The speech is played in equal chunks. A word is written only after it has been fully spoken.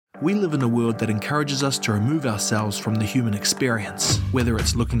We live in a world that encourages us to remove ourselves from the human experience, whether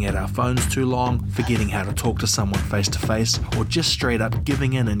it's looking at our phones too long, forgetting how to talk to someone face to face, or just straight up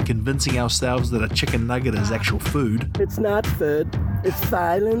giving in and convincing ourselves that a chicken nugget is actual food. It's not food, it's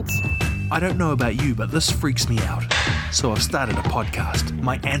violence. I don't know about you, but this freaks me out. So I've started a podcast,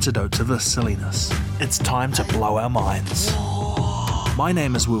 my antidote to this silliness. It's time to blow our minds. My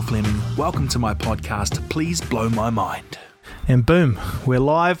name is Will Fleming. Welcome to my podcast, Please Blow My Mind. And boom, we're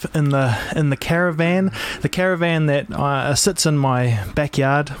live in the caravan that sits in my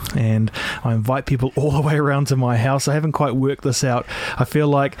backyard, and I invite people all the way around to my house. I haven't quite worked this out. I feel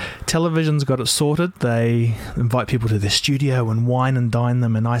like television's got it sorted. They invite people to their studio and wine and dine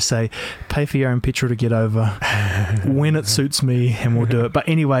them, and I say, pay for your own petrol to get over when it suits me, and we'll do it. But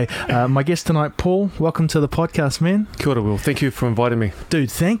anyway, my guest tonight, Paul, welcome to the podcast, man. Kia ora, Will. Thank you for inviting me.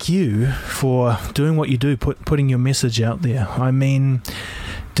 Dude, thank you for doing what you do, putting your message out there. I mean,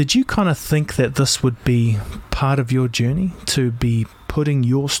 did you kind of think that this would be part of your journey, to be putting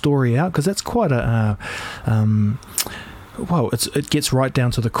your story out? Because that's quite a, it gets right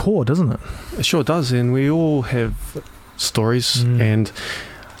down to the core, doesn't it? It sure does, and we all have stories, and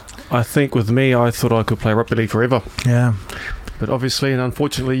I think with me, I thought I could play rugby league forever. Yeah. But obviously and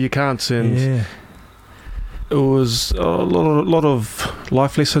unfortunately you can't, and it was a lot of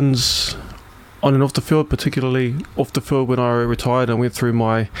life lessons on and off the field, particularly off the field when I retired and went through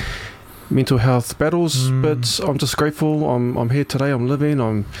my mental health battles. But I'm just grateful. I'm here today. I'm living.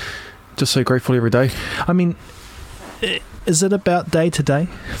 I'm just so grateful every day. I mean, is it about day to day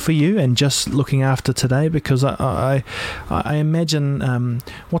for you and just looking after today? Because I imagine,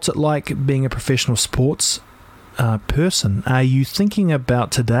 what's it like being a professional sports person? Are you thinking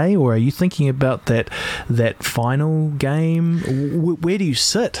about today, or are you thinking about that final game? Where do you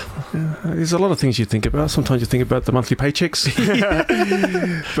sit? There's a lot of things you think about. Sometimes you think about the monthly paychecks.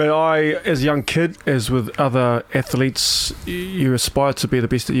 But I, as a young kid, as with other athletes, you aspire to be the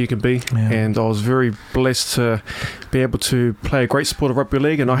best that you can be. And I was very blessed to be able to play a great sport of rugby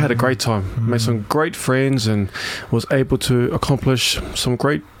league, and I had a great time. Made some great friends and was able to accomplish some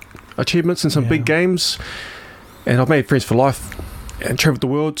great achievements in some big games. And I've made friends for life and travelled the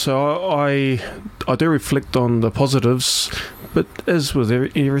world, so I do reflect on the positives. But as with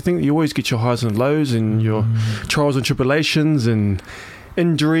everything, you always get your highs and lows and your trials and tribulations and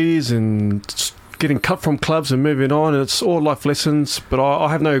injuries and getting cut from clubs and moving on. And it's all life lessons, but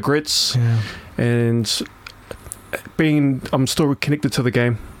I have no regrets. And I'm still connected to the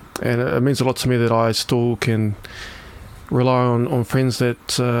game, and it means a lot to me that I still can rely on friends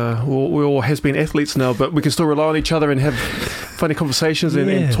that we all has been athletes now, but we can still rely on each other and have funny conversations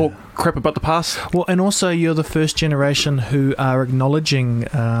and talk crap about the past. Well, and also you're the first generation who are acknowledging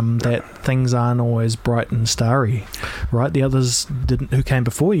that things aren't always bright and starry, right? The others who came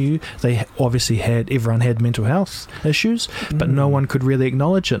before you, they obviously everyone had mental health issues, but no one could really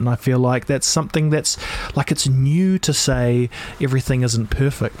acknowledge it. And I feel like that's something that's like, it's new to say everything isn't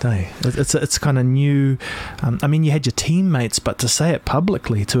perfect, eh? It's kind of new. I mean, you had your teammates, but to say it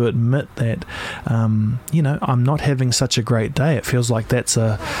publicly, to admit that, I'm not having such a great day, it feels like that's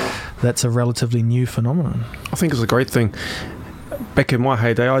a relatively new phenomenon. I think it's a great thing. Back in my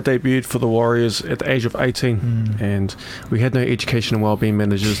heyday, I debuted for the Warriors at the age of 18, and we had no education and wellbeing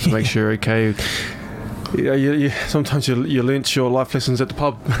managers to make sure, sometimes you learnt your life lessons at the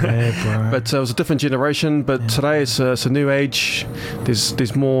pub. But it was a different generation. But today it's a new age.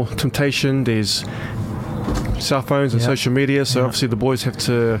 There's more temptation. There's cell phones and social media, so obviously the boys have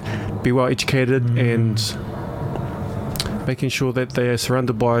to be well educated and making sure that they are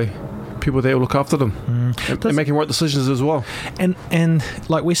surrounded by people that will look after them and making right decisions as well. And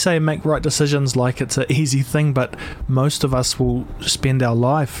like we say, make right decisions like it's an easy thing, but most of us will spend our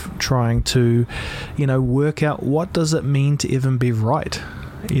life trying to, work out what does it mean to even be right.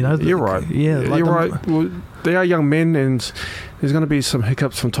 You're right. You're right. Well, they are young men, and there's going to be some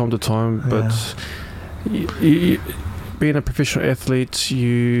hiccups from time to time, but being a professional athlete,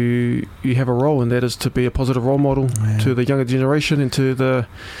 you have a role, and that is to be a positive role model to the younger generation and to the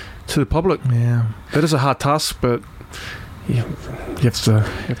public. That is a hard task, but you have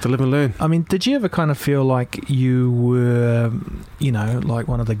to live and learn. I mean, did you ever kind of feel like you were, like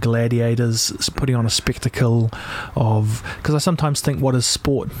one of the gladiators putting on a spectacle of, because I sometimes think, what is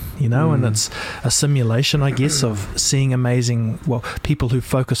sport, and it's a simulation, I guess, of seeing people who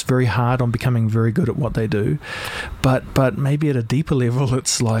focus very hard on becoming very good at what they do, but maybe at a deeper level,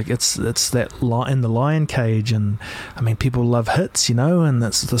 it's like, it's that in the lion cage, and I mean, people love hits, and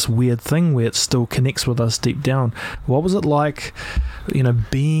it's this weird thing where it still connects with us deep down. What was it like like,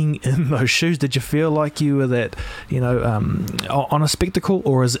 being in those shoes? Did you feel like you were that, on a spectacle,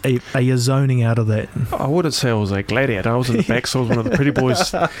 or are you zoning out of that? I wouldn't say I was a gladiator. I was in the back, so I was one of the pretty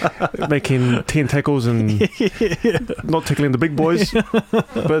boys making 10 tackles and not tackling the big boys.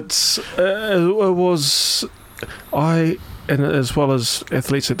 But it was... and as well as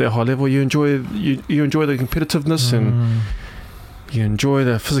athletes at their high level, you enjoy the competitiveness and you enjoy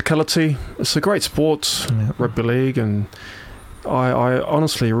the physicality. It's a great sport, rugby league, and I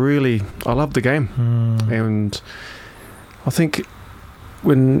honestly I love the game. And I think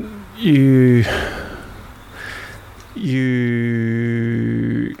when you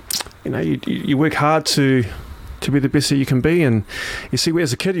work hard to be the best that you can be, and you see,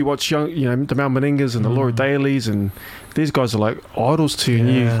 as a kid you watch young, the Mal Meningas and the Laura Dailies, and these guys are like idols to you, and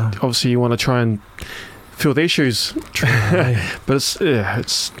you obviously you want to try and fill their shoes. But it's I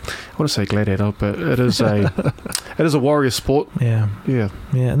want to say gladiator, but it is a warrior sport. Yeah.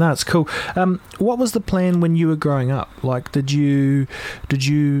 No, it's cool. What was the plan when you were growing up? Like, did you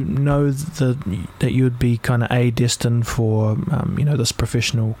know that you would be kind of destined for this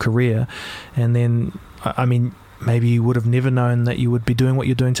professional career, and then maybe you would have never known that you would be doing what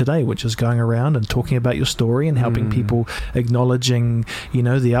you're doing today, which is going around and talking about your story and helping people, acknowledging,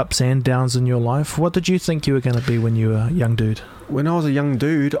 the ups and downs in your life. What did you think you were going to be when you were a young dude? When I was a young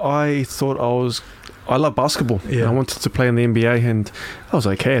dude, I thought I love basketball. Yeah. I wanted to play in the NBA, and I was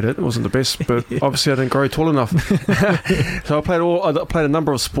okay at it. It wasn't the best, but obviously I didn't grow tall enough. So I played a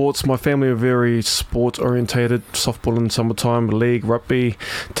number of sports. My family were very sport orientated: softball in summertime, league, rugby,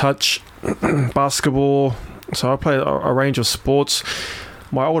 touch, basketball. So I played a range of sports.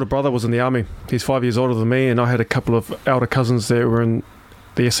 My older brother was in the army. He's 5 years older than me, and I had a couple of elder cousins that were in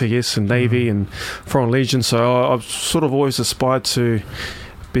the SAS and Navy and Foreign Legion. So I've sort of always aspired to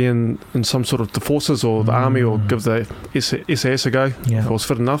be in some sort of the forces or the army, or give the SAS a go if I was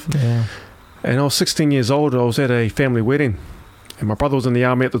fit enough. Yeah. And I was 16 years old. I was at a family wedding, and my brother was in the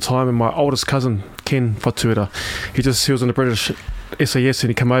army at the time, and my oldest cousin, Ken Whatuira, he was in the British SAS, and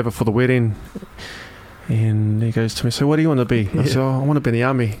he came over for the wedding. And he goes to me, so what do you want to be? I said, I want to be in the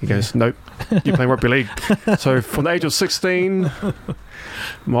army. He goes, nope, you're playing rugby league. So from the age of 16,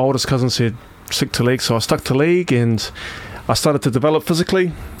 my oldest cousin said, stick to league. So I stuck to league, and I started to develop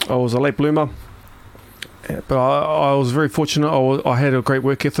physically. I was a late bloomer, but I was very fortunate. I had a great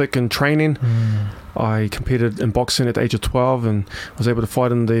work ethic and training. I competed in boxing at the age of 12 and was able to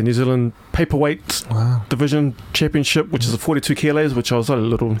fight in the New Zealand paperweight division championship, which is a 42 kilos, which I was a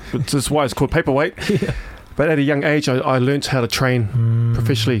little, which is why it's called paperweight. But at a young age, I learned how to train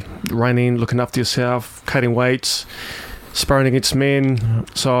professionally, running, looking after yourself, cutting weights, sparring against men.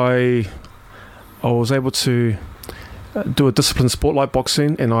 So I was able to do a disciplined sport like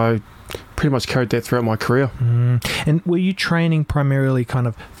boxing, and I pretty much carried that throughout my career. And were you training primarily kind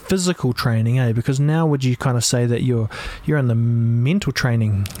of physical training, Because now would you kind of say that you're in the mental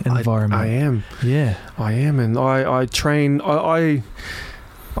training environment? I am. Yeah. I am, and I train I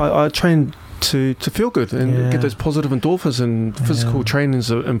train to feel good and get those positive endorphins, and physical training is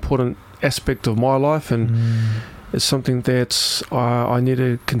an important aspect of my life, and it's something that I need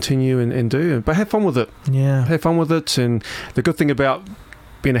to continue and do, but have fun with it. Yeah. Have fun with it, and the good thing about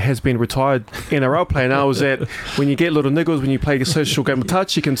being a has-been retired NRL player now is that when you get little niggles, when you play a social game of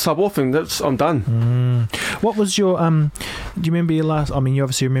touch, you can sub off, and I'm done. What was your do you remember your last, you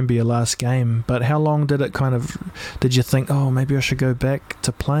obviously remember your last game, but how long did it did you think, maybe I should go back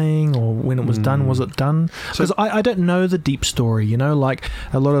to playing, or when it was done, was it done? Because I don't know the deep story, like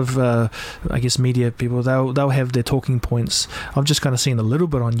a lot of I guess media people, they'll have their talking points. I've just kind of seen a little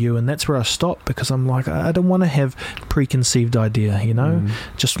bit on you, and that's where I stopped, because I'm like, I don't want to have preconceived idea,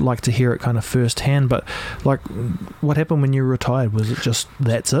 just like to hear it kind of firsthand. But like, what happened when you retired? Was it just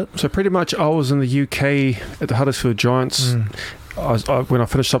that's it? So pretty much I was in the UK at the Huddersfield Giants. When I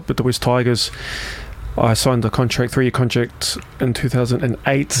finished up with the West Tigers, I signed a 3-year contract in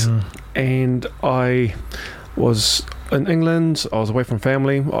 2008, and I was in England. I was away from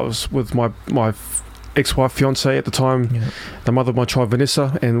family. I was with my ex-wife, fiance at the time, the mother of my child,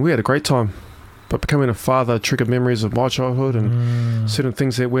 Vanessa, and we had a great time. But becoming a father triggered memories of my childhood and certain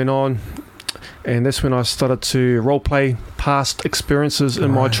things that went on. And that's when I started to role play past experiences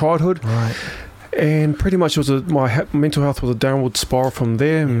in my childhood. Right. And pretty much my mental health was a downward spiral from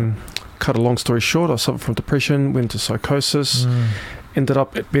there. And cut a long story short, I suffered from depression, went into psychosis, ended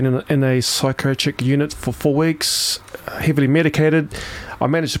up being in a psychiatric unit for 4 weeks, heavily medicated. I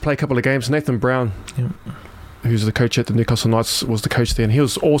managed to play a couple of games. Nathan Brown, who's the coach at the Newcastle Knights, was the coach there, and he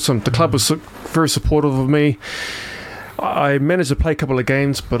was awesome. The club was very supportive of me. I managed to play a couple of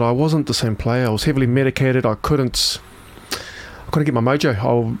games, but I wasn't the same player. I was heavily medicated. I couldn't couldn't get my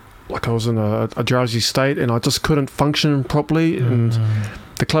mojo. I was in a drowsy state, and I just couldn't function properly. And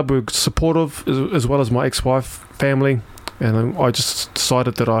the club were supportive, as well as my ex-wife, family, and I just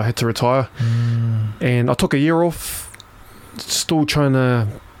decided that I had to retire. And I took a year off, still trying to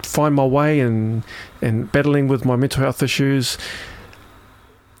find my way and battling with my mental health issues.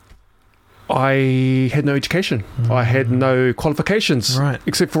 I had no education. I had no qualifications,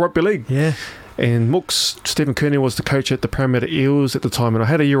 except for rugby league. Yeah. And Stephen Kearney was the coach at the Parramatta Eels at the time, and I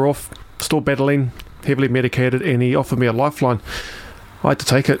had a year off, still battling, heavily medicated, and he offered me a lifeline. I had to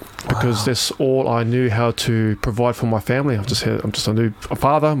take it because that's all I knew how to provide for my family. I'm just a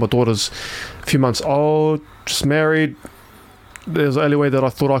father. My daughter's a few months old, just married. There's the only way that I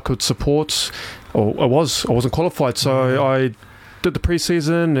thought I could support, or I wasn't qualified, so I did the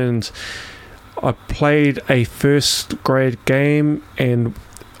pre-season, and I played a first grade game, and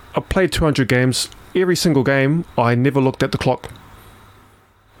I played 200 games. Every single game, I never looked at the clock.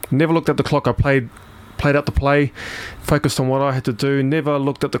 I played out the play, focused on what I had to do, never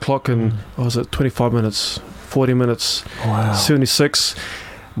looked at the clock, and I was at 25 minutes, 40 minutes, 76.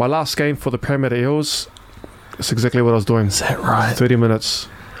 My last game for the Parramatta Eels, that's exactly what I was doing. Is that right? 30 minutes,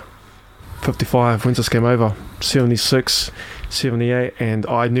 55, when's this game over? 76, 78, and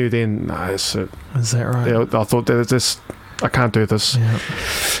I knew then, that's it. Is that right? Yeah, I thought that I can't do this. Yeah.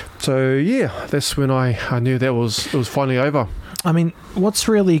 So yeah, that's when I knew it was finally over. I mean, what's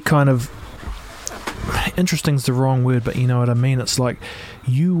really kind of interesting is the wrong word, but you know what I mean. It's like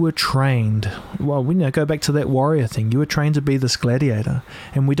you were trained. Well, we go back to that warrior thing. You were trained to be this gladiator,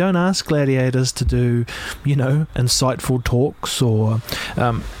 and we don't ask gladiators to do, insightful talks or,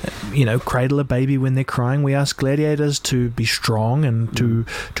 cradle a baby when they're crying. We ask gladiators to be strong and to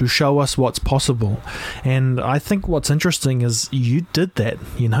show us what's possible. And I think what's interesting is you did that.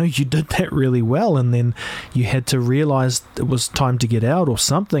 You did that really well, and then you had to realize it was time to get out or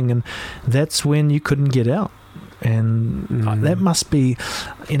something, and that's when you couldn't get out. And that must be,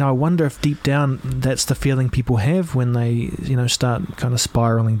 I wonder if deep down that's the feeling people have when they, start kind of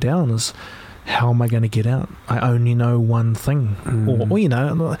spiraling down, is how am I going to get out? I only know one thing. Or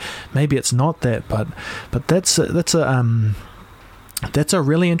maybe it's not that, but that's a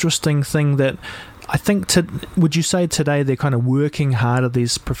really interesting thing that I think. Would you say today they're kind of working harder,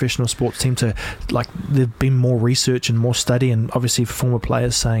 these professional sports teams, to, like, there've been more research and more study, and obviously former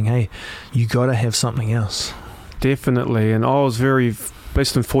players saying, hey, you got to have something else? Definitely, and I was very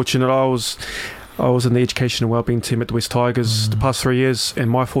blessed and fortunate. I was in the education and wellbeing team at the West Tigers the past 3 years, and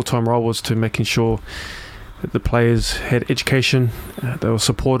my full-time role was to making sure that the players had education, they were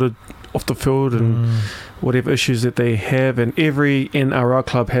supported off the field, and whatever issues that they have. And every NRL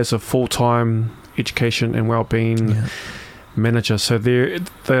club has a full-time education and wellbeing manager. So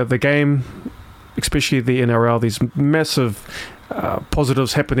the game, especially the NRL, these massive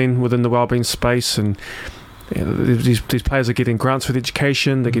positives happening within the wellbeing space, and these players are getting grants for the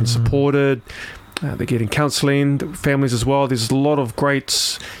education, they're getting supported, they're getting counselling, families as well. There's a lot of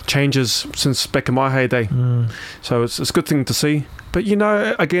great changes since back in my heyday. So it's a good thing to see. But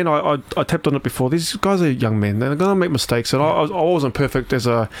again, I tapped on it before. These guys are young men. They're going to make mistakes, and I wasn't perfect as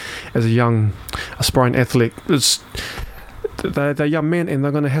a young aspiring athlete. They're young men, and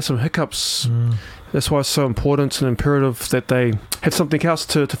they're going to have some hiccups. That's why it's so important and imperative that they have something else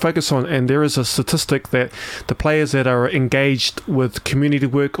to focus on. And there is a statistic that the players that are engaged with community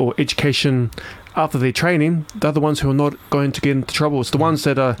work or education after their training, they're the ones who are not going to get into trouble. It's the ones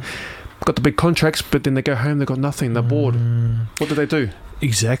that are got the big contracts, but then they go home, they've got nothing, they're bored. What do they do?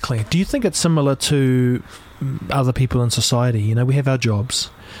 Exactly. Do you think it's similar to other people in society? We have our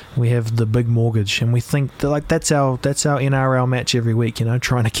jobs, we have the big mortgage, and we think that, like, that's our NRL match every week,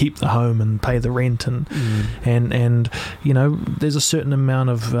 trying to keep the home and pay the rent, and there's a certain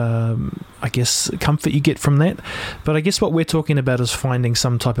amount of I guess comfort you get from that. But I guess what we're talking about is finding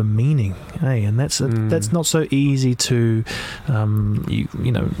some type of meaning, and that's not so easy to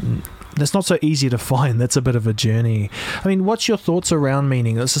that's not so easy to find. That's a bit of a journey. I mean, what's your thoughts around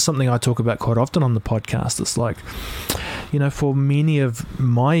meaning? This is something I talk about quite often on the podcast. It's like, for many of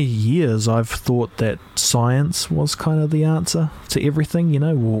my years, I've thought that science was kind of the answer to everything.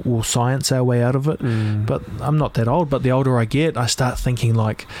 We'll science our way out of it. But I'm not that old. But the older I get, I start thinking,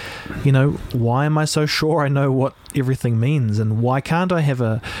 like, why am I so sure I know what everything means, and why can't I have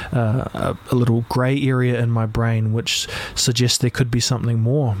a little grey area in my brain which suggests there could be something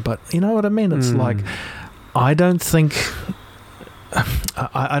more? But you know what I mean? It's like, I don't think,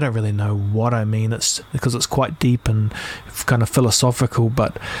 I don't really know what I mean. It's because it's quite deep and kind of philosophical.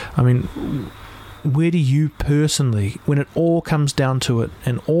 But I mean, where do you personally, when it all comes down to it,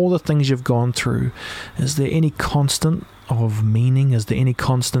 and all the things you've gone through, is there any constant of meaning? Is there any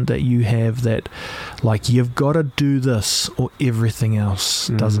constant that you have that, like, you've got to do this or everything else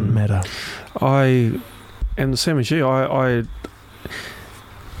doesn't matter? I am the same as you. I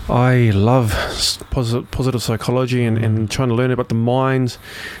love positive psychology and trying to learn about the mind,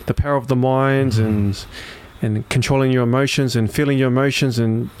 the power of the mind, and controlling your emotions and feeling your emotions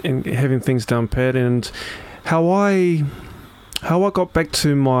and having things down pat. And how I got back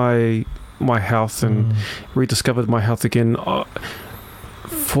to my health and rediscovered my health again.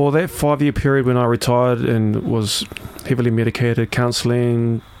 For that 5-year period when I retired and was heavily medicated,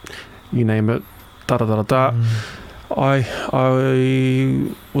 counselling, you name it,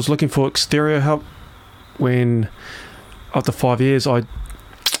 I was looking for exterior help when, after 5 years, I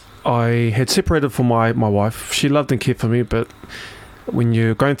had separated from my wife. She loved and cared for me, but when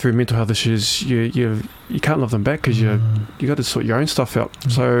you're going through mental health issues, you can't love them back because you got to sort your own stuff out.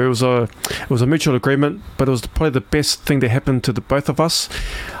 So it was a mutual agreement, but it was probably the best thing that happened to the both of us.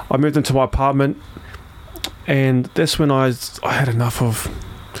 I moved into my apartment, and that's when I had enough of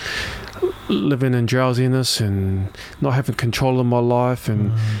living in drowsiness and not having control of my life.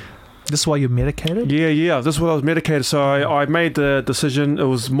 And this is why you're medicated? Yeah, this is why I was medicated. So I made the decision. It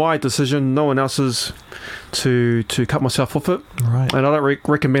was my decision, no one else's, to cut myself off it. Right. And I don't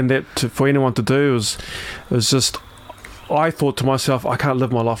recommend that for anyone to do. It was just, I thought to myself, I can't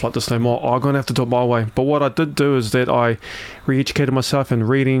live my life like this no more. I'm going to have to do it my way. But what I did do is that I re-educated myself in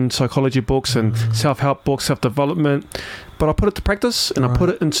reading psychology books and self-help books, self-development. But I put it to practice and I put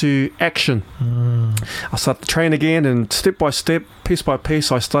it into action. I started to train again, and step by step, piece by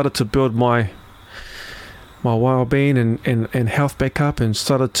piece, I started to build my well-being and health back up, and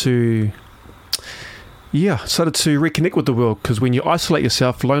started to reconnect with the world. Because when you isolate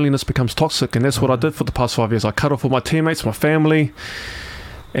yourself, loneliness becomes toxic, and that's what I did for the past 5 years. I cut off all my teammates, my family,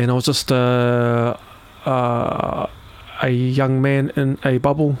 and I was just a young man in a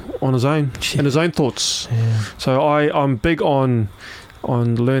bubble on his own, in his own thoughts. So I'm big on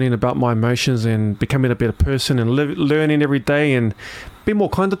learning about my emotions and becoming a better person and learning every day and be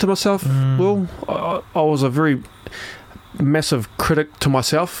more kinder to myself. Well, I was a very massive critic to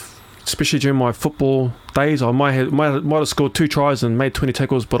myself, especially during my football days. I might have scored 2 tries and made 20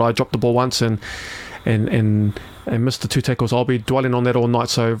 tackles, but I dropped the ball once and missed the 2 tackles. I'll be dwelling on that all night.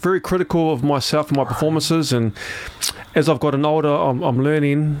 So very critical of myself and my performances. And as I've gotten older, I'm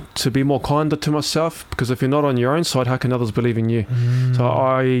learning to be more kinder to myself, because if you're not on your own side, how can others believe in you? So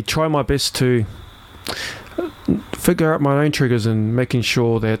I try my best to figure out my own triggers and making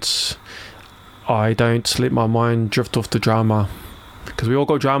sure that I don't let my mind drift off the drama. Because we all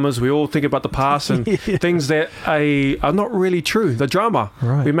got dramas, we all think about the past and things that are not really true. The drama,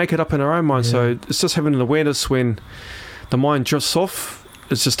 we make it up in our own mind. So it's just having an awareness when the mind drifts off.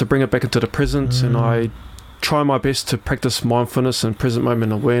 It's just to bring it back into the present. And I try my best to practice mindfulness and present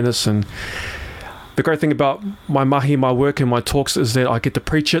moment awareness. And the great thing about my mahi, my work and my talks is that I get to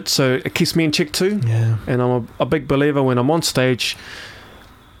preach it, so it keeps me in check too. And I'm a big believer when I'm on stage,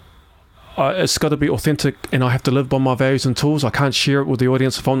 it's got to be authentic, and I have to live by my values and tools. I can't share it with the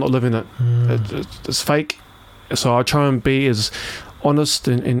audience if I'm not living it. It's fake. So I try and be as honest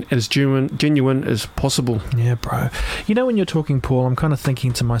and as genuine as possible. Yeah, bro. You know, when you're talking, Paul, I'm kind of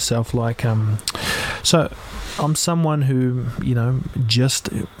thinking to myself, like, so I'm someone who, you know, just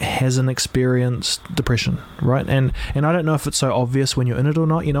hasn't experienced depression, right? And I don't know if it's so obvious when you're in it or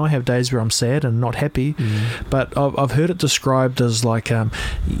not. You know, I have days where I'm sad and not happy, but I've heard it described as like,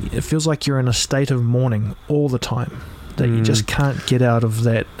 it feels like you're in a state of mourning all the time, that you just can't get out of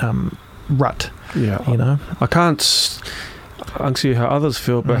that rut. Yeah, you know, I can't see how others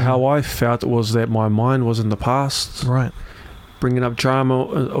feel, but how I felt was that my mind was in the past, right? Bringing up drama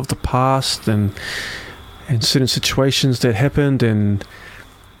of the past and certain situations that happened, and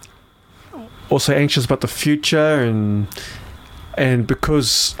also anxious about the future, and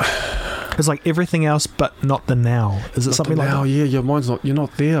because it's like everything else but not the now. Is it something like that? Yeah, your mind's not, you're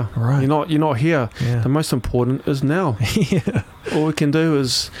not there, right? You're not here. The most important is now. All we can do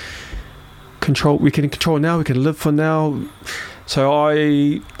is control. We can control now. We can live for now. So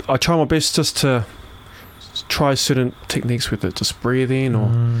I try my best just to try certain techniques with it, just breathing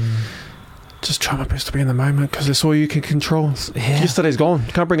or just try my best to be in the moment, because that's all you can control. Yesterday's gone.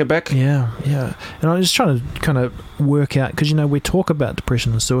 You can't bring it back. Yeah. And I'm just trying to kind of work out, because, you know, we talk about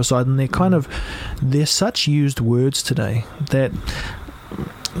depression and suicide, and they're such used words today that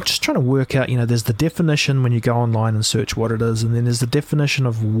just trying to work out, there's the definition when you go online and search what it is, and then there's the definition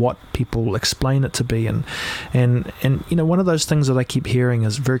of what people explain it to be, and one of those things that I keep hearing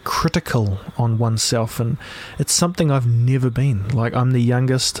is very critical on oneself, and it's something I've never been. Like, I'm the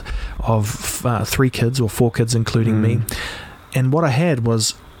youngest of 3 kids, or 4 kids including me, and what I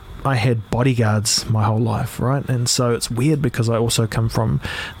had bodyguards my whole life, right? And so it's weird because I also come from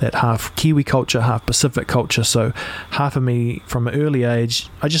that half Kiwi culture, half Pacific culture. So half of me from an early age,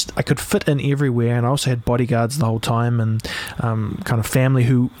 I could fit in everywhere, and I also had bodyguards the whole time, and kind of family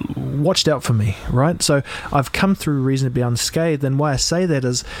who watched out for me, right? So I've come through reasonably unscathed, and why I say that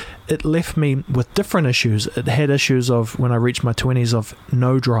is it left me with different issues. It had issues of, when I reached my 20s, of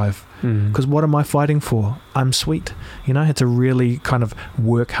no drive. Because what am I fighting for? I'm sweet. I had to really kind of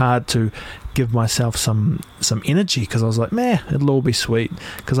work hard to give myself some energy, because I was like, it'll all be sweet,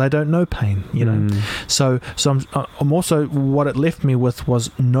 because I don't know pain, So I'm also, what it left me with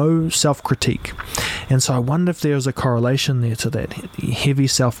was no self-critique. And so I wonder if there's a correlation there to that heavy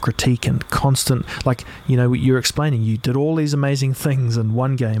self-critique and constant, like, you're explaining, you did all these amazing things in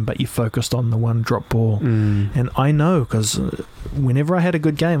one game, but you focused on the one drop ball. And I know, because whenever I had a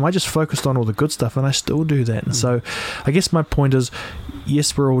good game, I just focused on all the good stuff, and I still do that. And so I guess my point is,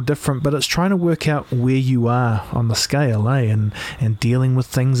 yes, we're all different, but it's trying to work out where you are on the scale, and dealing with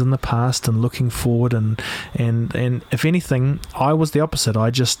things in the past and looking forward, and if anything, I was the opposite.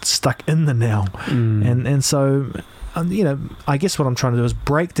 I just stuck in the now. And so I guess what I'm trying to do is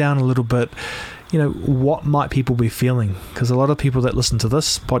break down a little bit, what might people be feeling, because a lot of people that listen to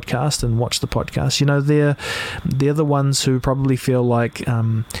this podcast and watch the podcast, they're the ones who probably feel like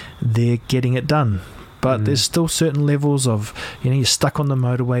they're getting it done. But there's still certain levels of, you're stuck on the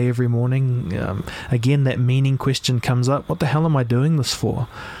motorway every morning. Again, that meaning question comes up. What the hell am I doing this for?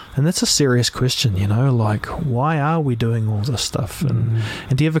 And that's a serious question, like, why are we doing all this stuff? And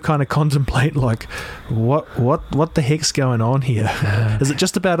do you ever kind of contemplate, like, what the heck's going on here? Is it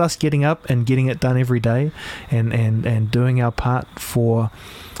just about us getting up and getting it done every day, and doing our part for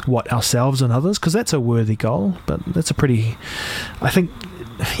ourselves and others? Because that's a worthy goal, but that's a pretty, I think,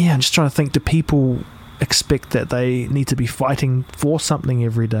 I'm just trying to think, do people expect that they need to be fighting for something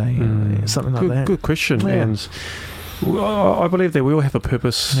every day, something like that? Good question. And I believe that we all have a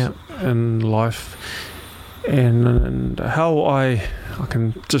purpose in life, and how I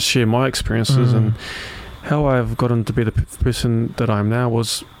can just share my experiences, and how I've gotten to be the person that I am now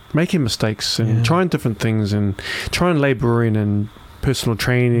was making mistakes and trying different things, and trying labouring and personal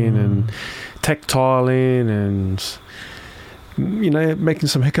training and tactiling, and making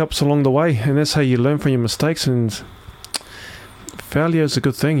some hiccups along the way. And that's how you learn from your mistakes, and failure is a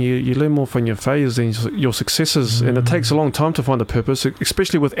good thing. You learn more from your failures than your successes. And it takes a long time to find a purpose,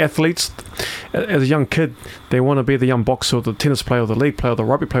 especially with athletes. As a young kid, they want to be the young boxer, or the tennis player, or the league player, or the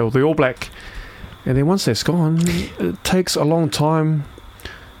rugby player, or the All Black. And then once that's gone, it takes a long time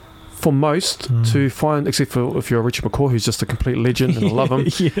for most to find, except for if you're Richard McCaw, who's just a complete legend, and I love him.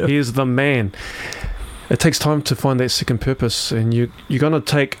 He is the man. It takes time to find that second purpose, and you're going to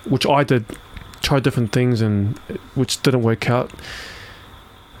take, which I did, try different things, and which didn't work out,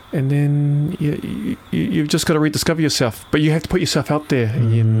 and then you've just got to rediscover yourself. But you have to put yourself out there.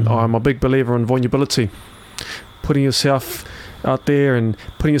 And I'm a big believer in vulnerability, putting yourself out there and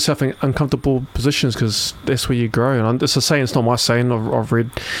putting yourself in uncomfortable positions, because that's where you grow. And it's a saying, it's not my saying. I've read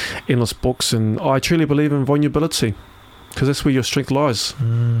endless books, and I truly believe in vulnerability, because that's where your strength lies.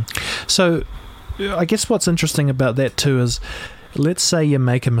 So I guess what's interesting about that too is, let's say you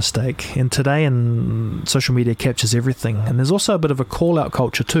make a mistake, and today in social media captures everything, and there's also a bit of a call-out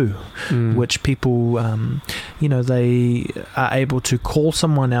culture too, which people, they are able to call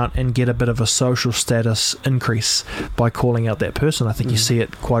someone out and get a bit of a social status increase by calling out that person. I think you see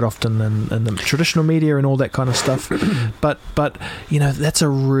it quite often in the traditional media and all that kind of stuff. but that's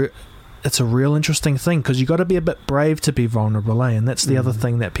it's a real interesting thing, because you got to be a bit brave to be vulnerable, and that's the other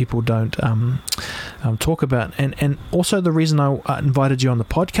thing that people don't talk about. And also the reason I invited you on the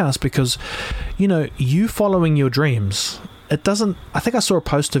podcast, because you following your dreams, it doesn't, I think I saw a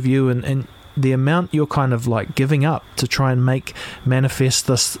post of you and the amount you're kind of like giving up to try and manifest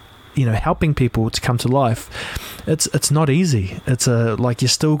this, helping people to come to life. It's not easy. It's you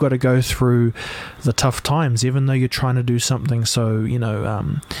still got to go through the tough times, even though you're trying to do something so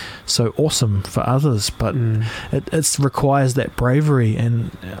so awesome for others. But it requires that bravery,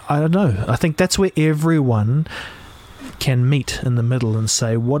 and I don't know. I think that's where everyone can meet in the middle and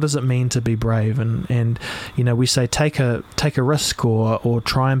say, what does it mean to be brave? And we say take a risk or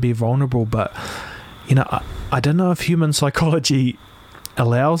try and be vulnerable, but I don't know if human psychology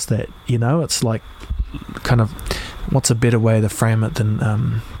allows that. It's like kind of what's a better way to frame it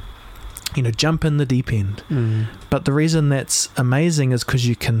than jump in the deep end. But the reason that's amazing is because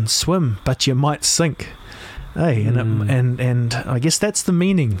you can swim, but you might sink. Hey, and I guess that's the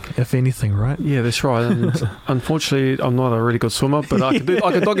meaning, if anything, right? Yeah, that's right. And unfortunately, I'm not a really good swimmer, but I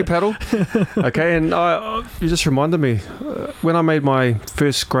can doggy paddle. Okay, and you just reminded me when I made my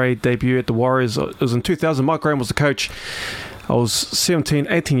first grade debut at the Warriors. It was in 2000. Mike Graham was the coach. I was 17,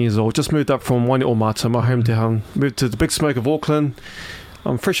 18 years old. Just moved up from Wainuiomata, my hometown. Moved to the Big Smoke of Auckland.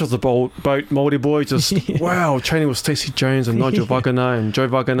 I'm fresh off the boat, Māori boy. Just wow, training with Stacey Jones and Nigel Wagana and Joe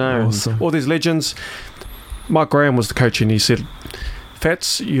Wagana and all these legends. Mike Graham was the coach, and he said,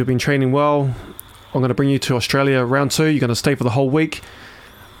 Fats, you've been training well. I'm going to bring you to Australia round 2. You're going to stay for the whole week.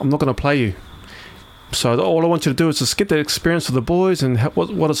 I'm not going to play you. So all I want you to do is just get that experience with the boys and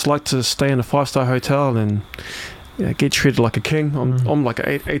what it's like to stay in a 5-star hotel and get treated like a king. I'm like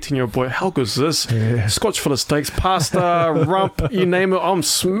an 18-year-old boy. How good is this? Yeah. Scotch full of steaks, pasta, rump, you name it. I'm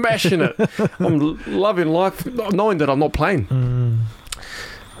smashing it. I'm loving life, knowing that I'm not playing.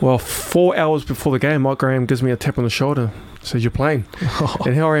 Well, 4 hours before the game, Mike Graham gives me a tap on the shoulder. Says, you're playing.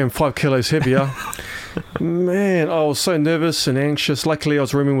 And here I am, 5 kilos heavier. Man, I was so nervous and anxious. Luckily, I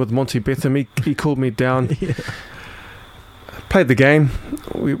was rooming with Monty Betham. He called me down. Played the game.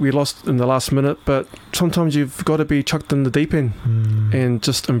 We lost in the last minute, but sometimes you've got to be chucked in the deep end and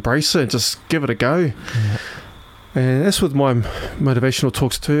just embrace it, just give it a go. And that's with my motivational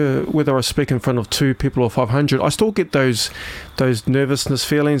talks too. Whether I speak in front of 2 people or 500, I still get those nervousness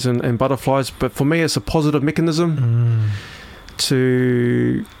feelings and butterflies. But for me, it's a positive mechanism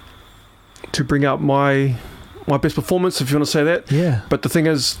to bring out my best performance, if you want to say that. Yeah. But the thing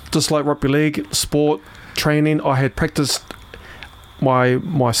is, just like rugby league, sport, training, I had practiced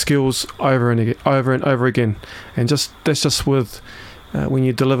my skills over and over again, and that's just with. When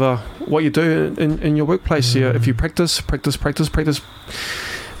you deliver what you do in your workplace, if you practice, it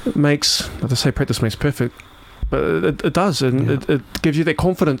makes, not to say practice makes perfect, but it does, and it gives you that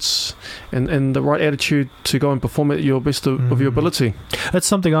confidence and the right attitude to go and perform at your best of your ability. It's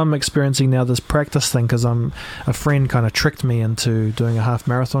something I'm experiencing now, this practice thing, because a friend kind of tricked me into doing a half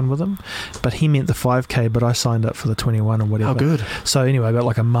marathon with him, but he meant the 5K, but I signed up for the 21 or whatever. Oh, good. So anyway, I got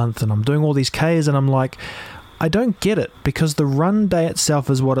like a month, and I'm doing all these Ks, and I'm like, I don't get it, because the run day itself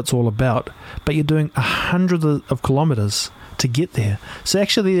is what it's all about, but you're doing 100 of kilometers to get there. So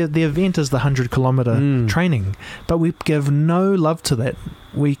actually the event is the 100-kilometer training, but we give no love to that.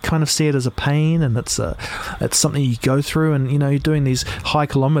 We kind of see it as a pain, and it's something you go through, and you're doing these high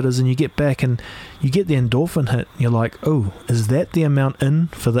kilometers, and you get back and you get the endorphin hit, and you're like, oh, is that the amount in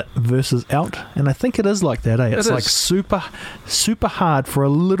for the versus out? And I think it is like that, eh? It's like super hard for a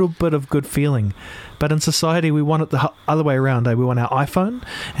little bit of good feeling. But in society, we want it the other way around. We want our iPhone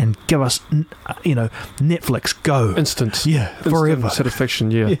and give us, Netflix, go. Instant. Forever. Satisfaction,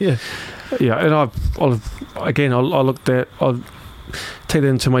 yeah. And I'll take that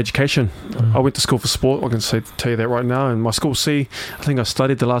into my education. I went to school for sport. I can tell you that right now. And my school C, I think I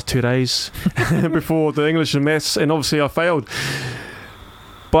studied the last 2 days before the English and maths, and obviously I failed.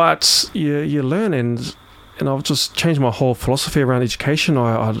 But you learn, and I've just changed my whole philosophy around education.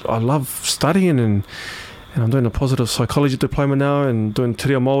 I love studying, and I'm doing a positive psychology diploma now, and doing Te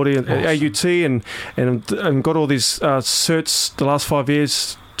Reo Māori and AUT, and got all these certs the last 5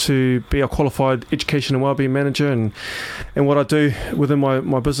 years to be a qualified education and wellbeing manager, and what I do within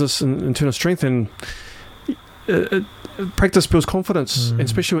my business and internal strength, and practice builds confidence, and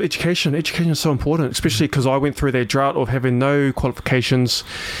especially with education. Education is so important, especially because I went through that drought of having no qualifications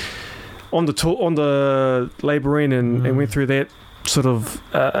on the labouring, and went through that sort of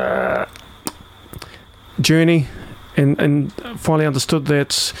journey, and finally understood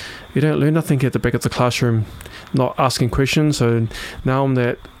that you don't learn nothing at the back of the classroom, not asking questions. So now I'm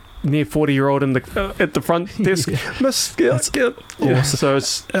that near 40-year-old at the front desk. So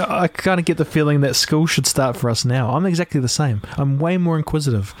it's I kind of get the feeling that school should start for us now. I'm exactly the same. I'm way more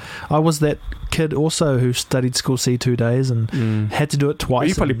inquisitive. I was that kid also who studied school C 2 days and had to do it twice. Well,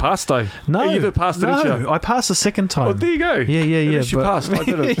 you probably passed though. No, you did pass, didn't you? I passed the second time. Oh, there you go. Yeah. You passed. I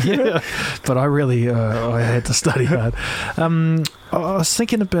didn't. But I really I had to study hard. I was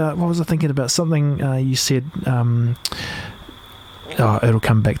thinking about, what was I thinking about? Something you said. It'll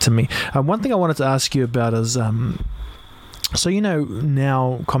come back to me. One thing I wanted to ask you about is So,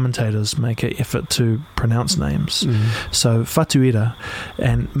 now commentators make an effort to pronounce names. So, Whatuira,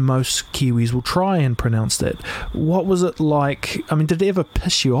 and most Kiwis will try and pronounce that. What was it like? I mean, did it ever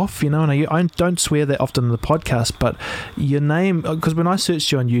piss you off? And I don't swear that often in the podcast, but your name, because when I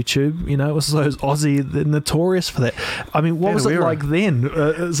searched you on YouTube, it was those Aussie, they're notorious for that. I mean, what was it like then?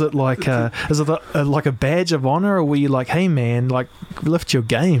 Is it like like a badge of honor, or were you like, hey man, like lift your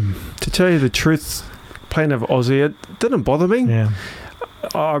game? To tell you the truth, playing over Aussie, it didn't bother me. Yeah.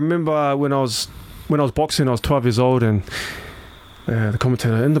 I remember when I was boxing, I was 12 years old, and the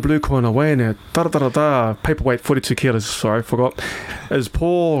commentator in the blue corner weighing at paperweight 42 kilos. Sorry, forgot. Is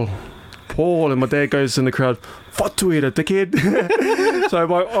Paul, and my dad goes in the crowd, Whatuira, dickhead.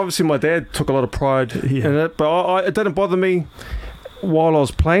 So obviously my dad took a lot of pride in it, but it didn't bother me while I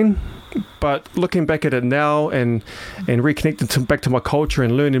was playing. But looking back at it now and reconnecting back to my culture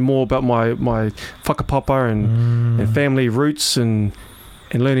and learning more about my whakapapa and family roots and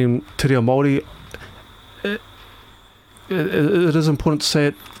learning te reo Māori, it is important to say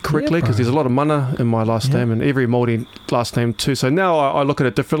it correctly, because there's a lot of mana in my last name, and every Māori last name too. So now I look at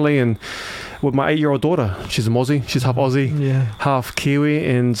it differently, and with my 8-year-old daughter, she's a Mozzie, she's half Aussie, half Kiwi,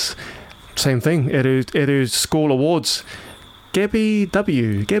 and same thing at her school awards. Gabby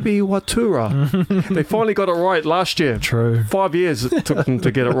Watura. They finally got it right last year. True. 5 years it took them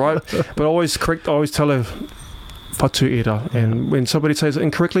to get it right. But I always tell her Whatuira. And when somebody says it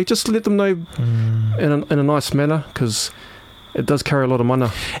incorrectly, just let them know in a nice manner, because it does carry a lot of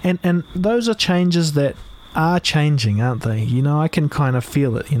mana. And those are changes that are changing, aren't they? I can kind of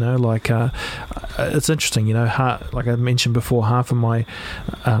feel it, like it's interesting, like I mentioned before, half of my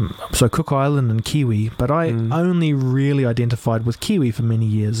so Cook Island and Kiwi, but I only really identified with Kiwi for many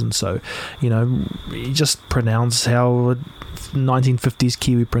years, and so you just pronounce how 1950s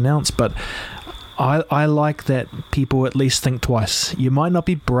Kiwi pronounce, but I like that people at least think twice. You might not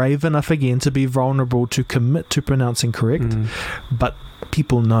be brave enough again to be vulnerable to commit to pronouncing correct, but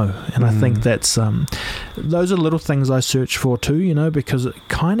people know, and I think that's those are little things I search for too, because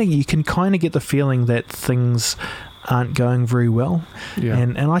you can kind of get the feeling that things aren't going very well,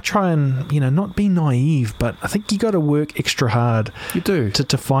 and I try and not be naive, but I think you got to work extra hard. You do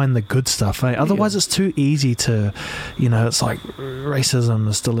to find the good stuff, eh? Otherwise it's too easy to it's like racism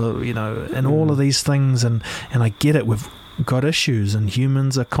is still and all of these things, and I get it, we've got issues, and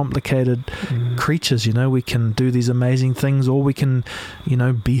humans are complicated creatures. We can do these amazing things, or we can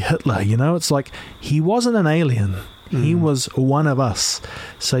be Hitler. It's like he wasn't an alien, he was one of us.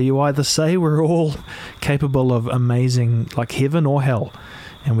 So you either say we're all capable of amazing, like heaven or hell,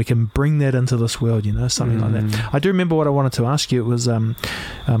 and we can bring that into this world, something like that. I do remember what I wanted to ask you. It was do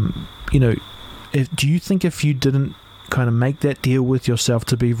you think if you didn't kind of make that deal with yourself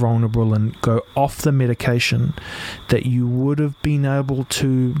to be vulnerable and go off the medication, that you would have been able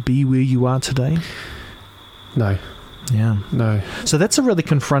to be where you are today? No. So that's a really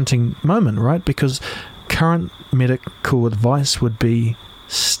confronting moment, right? Because current medical advice would be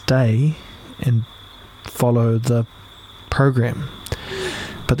stay and follow the program,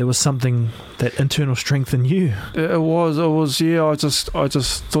 but there was something, that internal strength in you. It was I just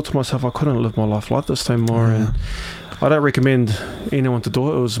thought to myself, I couldn't live my life like this anymore, and I don't recommend anyone to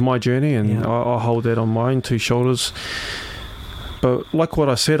do it. It was my journey, and I hold that on my own two shoulders. But like what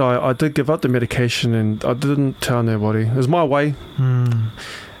I said, I did give up the medication, and I didn't tell nobody. It was my way.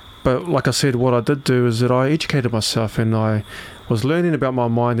 But like I said, what I did do is that I educated myself, and I was learning about my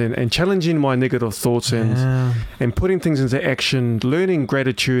mind and challenging my negative thoughts and putting things into action, learning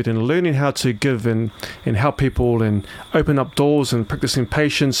gratitude and learning how to give and help people and open up doors and practicing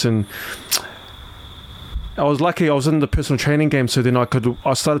patience. And I was lucky I was in the personal training game, so then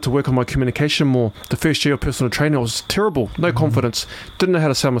I started to work on my communication more. The first year of personal training, I was terrible, no confidence, didn't know how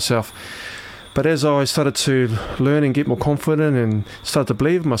to sell myself. But as I started to learn and get more confident and started to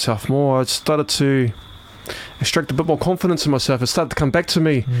believe in myself more, I started to extract a bit more confidence in myself. It started to come back to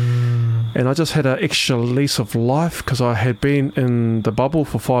me. And I just had an extra lease of life, because I had been in the bubble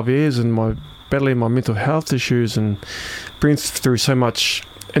for 5 years and battling my mental health issues and been through so much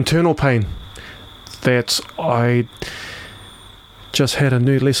internal pain, that I just had a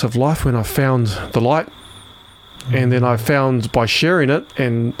new lease of life when I found the light. And then I found, by sharing it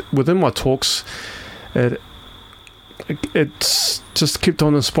and within my talks, it just kept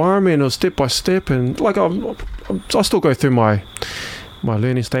on inspiring me, and it was step by step. And like I still go through my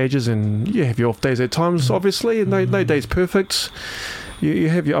learning stages, and you have your off days at times, obviously, and no day's perfect. You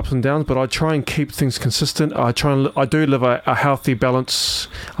have your ups and downs, but I try and keep things consistent. I do live a healthy balance.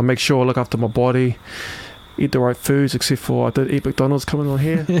 I make sure I look after my body, eat the right foods, except for I did eat McDonald's coming on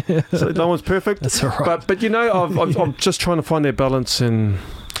here. So no one's perfect. That's all right. But you know, I'm just trying to find that balance, and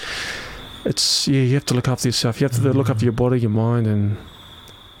it's you have to look after yourself. You have to look after your body, your mind, and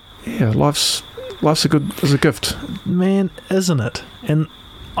life's a gift. Man, isn't it? And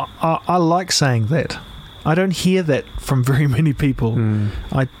I like saying that. I don't hear that from very many people.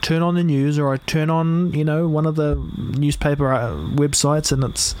 I turn on the news, or I turn on, one of the newspaper websites, and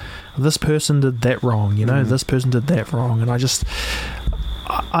it's this person did that wrong, this person did that wrong, and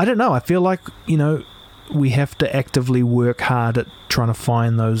I don't know. I feel like we have to actively work hard at trying to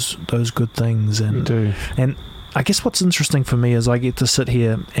find those good things, and We do. And I guess what's interesting for me is I get to sit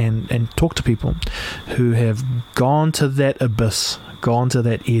here and talk to people who have gone to that abyss, gone to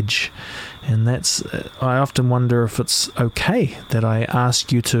that edge. And I often wonder if it's okay that I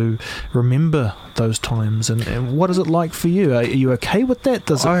ask you to remember those times. And what is it like for you? Are you okay with that?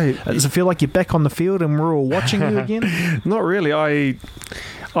 Does it feel like you're back on the field and we're all watching you again? Not really. I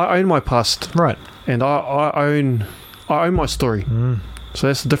own my past. Right. And I own my story. So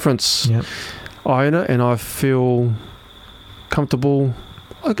that's the difference. Yep. I own it, and I feel comfortable.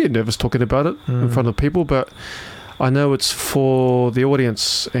 I get nervous talking about it in front of people, but I know it's for the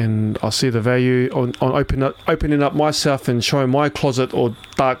audience, and I see the value on opening up myself and showing my closet or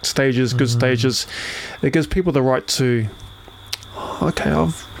dark stages, good stages. It gives people the right to,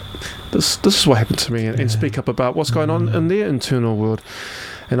 this is what happened to me, and speak up about what's going on in their internal world.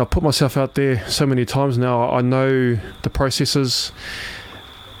 And I've put myself out there so many times now. I know the processes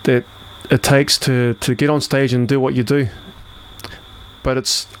that it takes to get on stage and do what you do.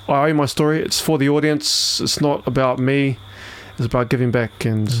 But I own my story. It's for the audience. It's not about me. It's about giving back.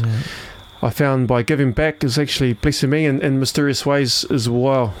 And I found by giving back is actually blessing me in mysterious ways as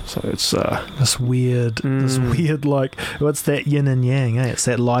well. So it's this weird, like, what's that yin and yang? It's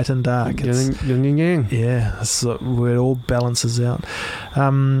that light and dark. Yin and yang. Yeah, it's where it all balances out.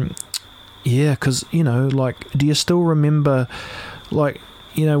 Because do you still remember, like,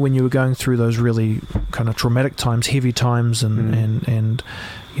 when you were going through those really kind of traumatic times, heavy times, and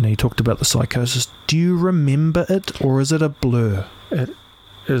you talked about the psychosis. Do you remember it, or is it a blur? It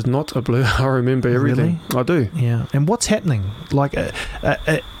is not a blur. I remember everything. Really? I do. Yeah. And what's happening? Like,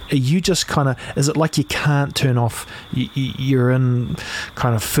 are you just kind of, is it like you can't turn off? You're in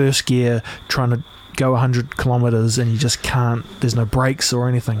kind of first gear trying to go 100 kilometers and you just can't, there's no brakes or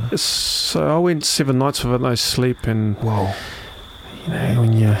anything? So I went 7 nights without no sleep, and whoa.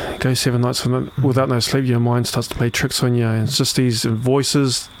 When you go 7 nights without no sleep, your mind starts to play tricks on you. And it's just these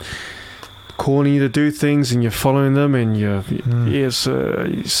voices calling you to do things, and you're following them, and you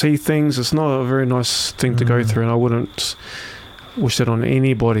see things. It's not a very nice thing to go through, and I wouldn't wish that on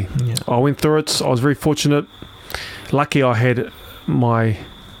anybody. Yeah. I went through it. I was very fortunate. Lucky I had my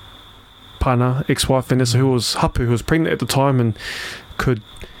partner, ex-wife Vanessa, who was hapu, who was pregnant at the time, and could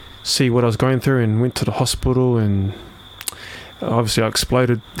see what I was going through, and went to the hospital, and obviously I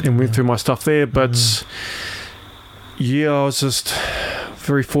exploded and went through my stuff there. But I was just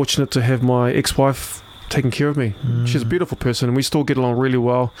very fortunate to have my ex-wife taking care of me. She's a beautiful person, and we still get along really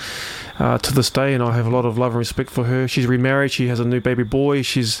well to this day, and I have a lot of love and respect for her. She's remarried. She has a new baby boy.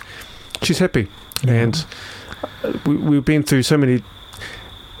 She's happy. And we've been through so many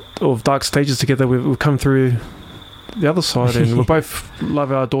of dark stages together. We've come through the other side, and we both love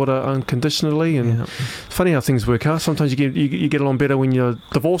our daughter unconditionally. And it's funny how things work out. Sometimes you get along better when you're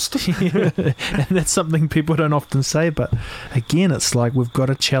divorced. And that's something people don't often say, but again, it's like we've got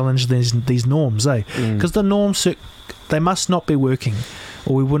to challenge these norms, because the norms, they must not be working,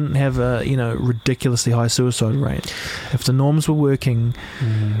 or we wouldn't have a ridiculously high suicide rate. If the norms were working,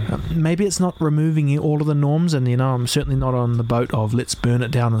 maybe it's not removing all of the norms, and I'm certainly not on the boat of let's burn it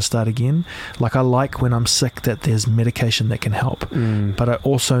down and start again. Like, I like when I'm sick that there's medication that can help, but I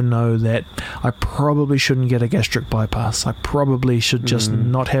also know that I probably shouldn't get a gastric bypass. I probably should just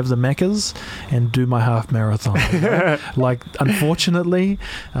not have the Maccas and do my half marathon. Like, unfortunately,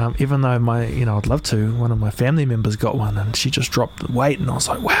 even though I'd love to, one of my family members got one, and she just dropped the weight, and I was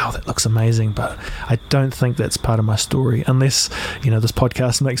like, wow, that looks amazing. But I don't think that's part of my story, unless this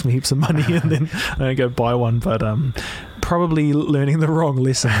podcast makes me heaps of money and then I don't go buy one. But probably learning the wrong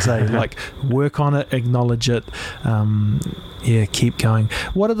lessons. Like, work on it, acknowledge it, Yeah, keep going.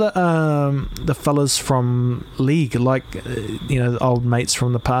 What are the fellas from league like? Old mates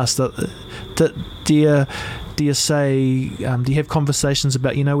from the past. Do you say? Do you have conversations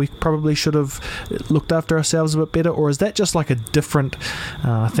about? We probably should have looked after ourselves a bit better, or is that just like a different?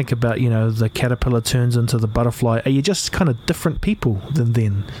 Think about the caterpillar turns into the butterfly. Are you just kind of different people than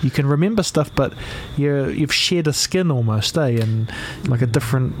then? You can remember stuff, but you've shared a skin almost, and like a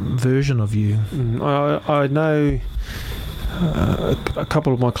different version of you. I know. A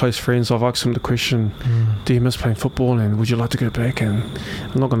couple of my close friends, I've asked them the question, do you miss playing football and would you like to go back? And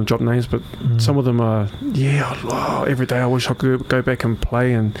I'm not going to drop names, but some of them are, every day I wish I could go back and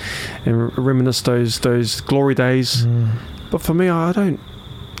play and reminisce those glory days. But for me, I don't.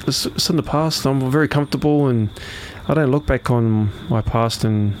 It's in the past. I'm very comfortable and I don't look back on my past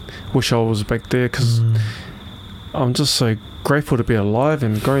and wish I was back there, because I'm just so grateful to be alive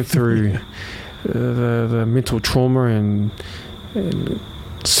and going through the mental trauma and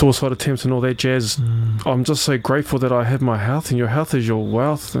suicide attempts and all that jazz. I'm just so grateful that I have my health, and your health is your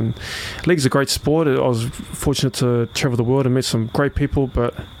wealth. And league's a great sport. I was fortunate to travel the world and meet some great people,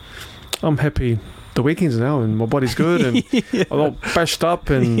 but I'm happy the weekends now and my body's good and I'm all bashed up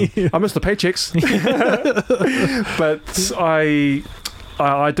and I miss the paychecks. But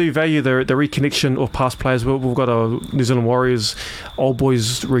I do value the reconnection of past players. We've got a New Zealand Warriors old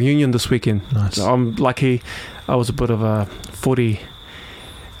boys reunion this weekend. Nice. So I'm lucky. I was a bit of a footy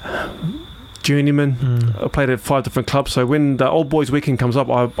journeyman. I played at 5 different clubs. So when the old boys weekend comes up,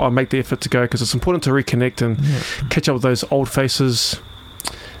 I make the effort to go, because it's important to reconnect and catch up with those old faces.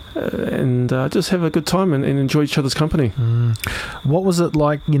 And just have a good time and enjoy each other's company. What was it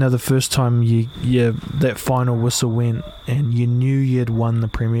like, the first time you that final whistle went and you knew you'd won the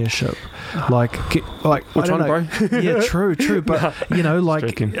premiership? Like which one, bro? Yeah, true. But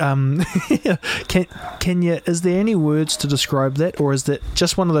can you? Is there any words to describe that, or is that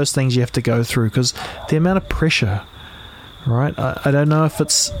just one of those things you have to go through? Because the amount of pressure, right? I don't know if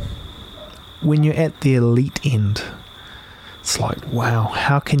it's when you're at the elite end. It's like, wow,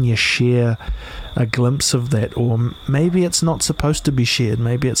 how can you share a glimpse of that? Or maybe it's not supposed to be shared.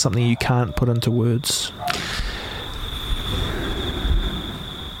 Maybe it's something you can't put into words.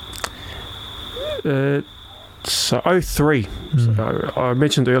 So 03. So I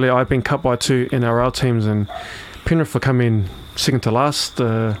mentioned earlier I've been cut by 2 NRL teams, and Penrith were coming second to last.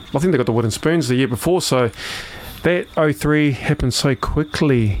 I think they got the wooden spoons the year before. So that 03 happened so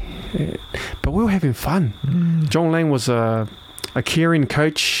quickly. But we were having fun. John Lang was a caring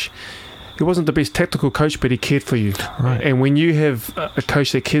coach. He wasn't the best tactical coach, but he cared for you. Right. And when you have a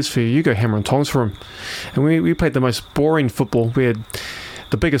coach that cares for you, you go hammer and tongs for him. And we played the most boring football. We had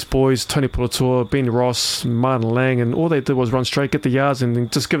the biggest boys, Tony Pulatua, Ben Ross, Martin Lang, and all they did was run straight, get the yards, and then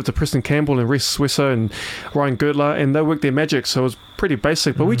just give it to Preston Campbell and Reece Swisser and Ryan Gertler, and they worked their magic. So it was pretty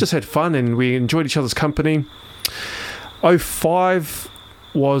basic, but we just had fun and we enjoyed each other's company. 05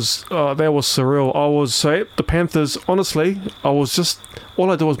 was that was surreal. I was so the Panthers, honestly, all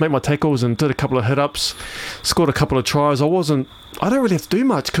I did was make my tackles and did a couple of hit-ups, scored a couple of tries. I don't really have to do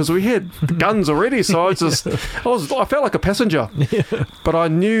much because we had guns already, so I felt like a passenger. But I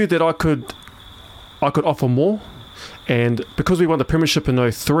knew that I could offer more, and because we won the premiership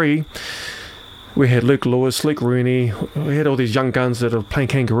in 03, we had Luke Lewis, Luke Rooney, we had all these young guns that are playing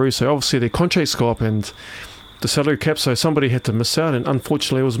kangaroo, so obviously their contracts go up and the salary cap, so somebody had to miss out, and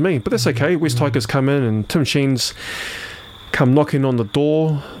unfortunately it was me. But that's okay. West Tigers come in and Tim Sheens come knocking on the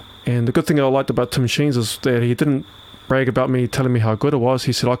door, and the good thing I liked about Tim Sheens is that he didn't brag about me telling me how good it was.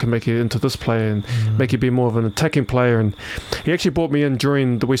 He said, I can make you into this player and make you be more of an attacking player. And he actually brought me in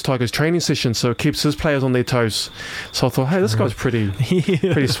during the West Tigers training session, so it keeps his players on their toes. So I thought, hey, this guy's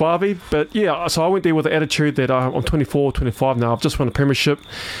pretty suave. But yeah, so I went there with the attitude that I'm 24, 25 now. I've just won a premiership.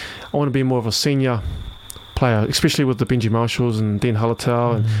 I want to be more of a senior player, especially with the Benji Marshalls and Dean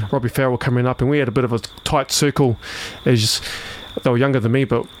Hallertau and Robbie Farrell coming up, and we had a bit of a tight circle. They were younger than me,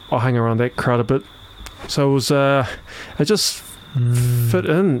 but I hang around that crowd a bit. So it was it just fit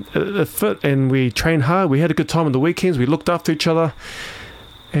in. It fit, and we trained hard. We had a good time on the weekends. We looked after each other,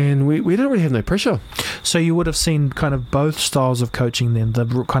 and we didn't really have no pressure. So you would have seen kind of both styles of coaching then,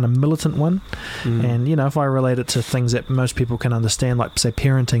 the kind of militant one, and if I relate it to things that most people can understand, like say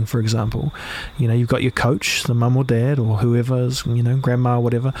parenting, for example, you've got your coach, the mum or dad or whoever's, grandma or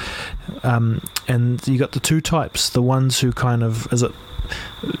whatever, and you got the two types, the ones who kind of,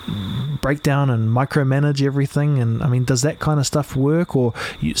 break down and micromanage everything, and I mean, does that kind of stuff work? Or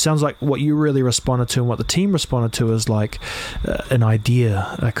it sounds like what you really responded to and what the team responded to is like an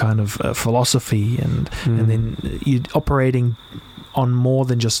idea, a kind of philosophy, and then you're operating on more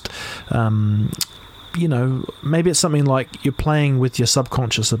than just maybe it's something like you're playing with your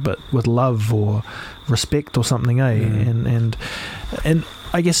subconscious a bit with love or respect or something, and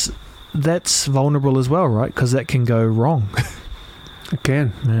I guess that's vulnerable as well, right? Because that can go wrong. It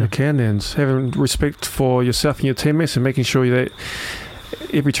can, and having respect for yourself and your teammates, and making sure that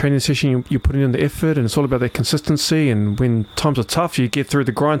every training session you're putting in the effort, and it's all about that consistency. And when times are tough, you get through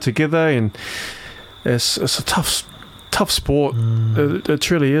the grind together, and it's a tough sport. It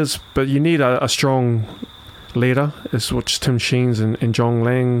truly is, but you need a strong leader, is what Tim Sheens and John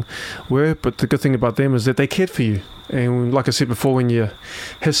Lang were. But the good thing about them is that they cared for you, and like I said before, when you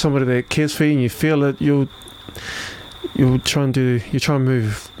have somebody that cares for you and you feel it, you'll try and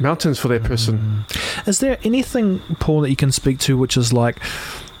move mountains for that person. Is there anything, Paul, that you can speak to which is like,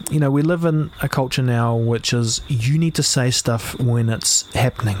 we live in a culture now which is you need to say stuff when it's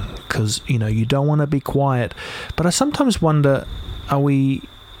happening because, you don't want to be quiet. But I sometimes wonder,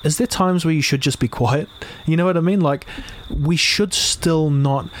 is there times where you should just be quiet? You know what I mean? Like, we should still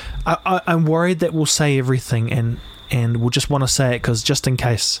not... I'm worried that we'll say everything and we'll just want to say it because just in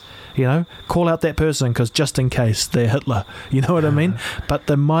case, call out that person because just in case they're Hitler, you know what I mean? But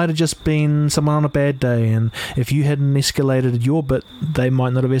there might have just been someone on a bad day, and if you hadn't escalated your bit, they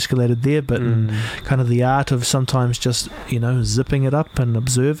might not have escalated their bit. And kind of the art of sometimes just, zipping it up and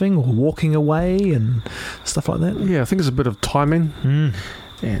observing or walking away and stuff like that. Yeah, I think it's a bit of timing.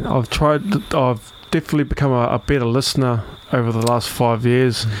 And I've definitely become a better listener over the last 5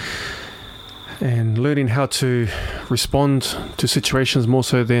 years. And learning how to respond to situations more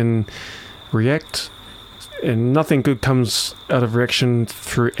so than react. And nothing good comes out of reaction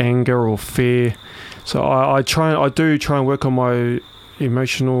through anger or fear. So I do try and work on my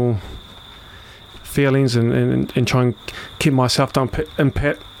emotional feelings and try and keep myself in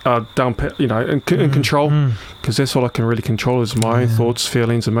control, because that's all I can really control is my own thoughts,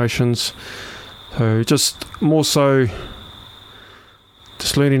 feelings, emotions. So just more so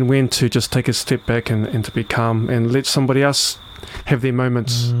just learning when to just take a step back and to be calm and let somebody else have their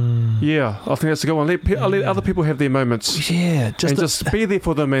moments. Yeah, I think that's a good one. Let other people have their moments. Yeah, just be there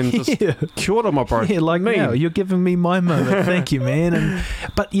for them and just kia ora, my bro. Yeah, like me. No, you're giving me my moment. Thank you, man.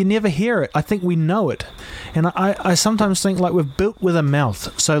 But you never hear it. I think we know it. And I sometimes think like we've built with a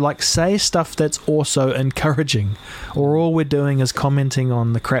mouth. So like say stuff that's also encouraging, or all we're doing is commenting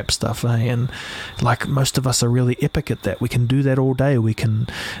on the crap stuff. And like most of us are really epic at that. We can do that all day. We can,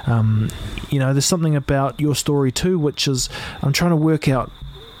 there's something about your story too, which is I'm trying to work out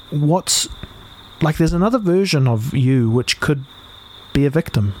what's like. There's another version of you which could be a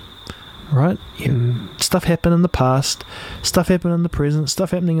victim, right? Stuff happened in the past, stuff happened in the present,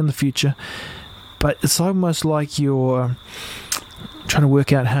 stuff happening in the future, but it's almost like you're trying to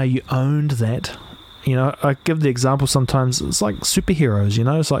work out how you owned that. I give the example sometimes, it's like superheroes,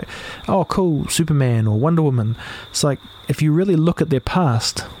 it's like, oh cool, Superman or Wonder Woman. It's like if you really look at their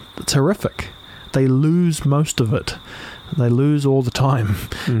past, it's horrific. They lose most of it. They lose all the time.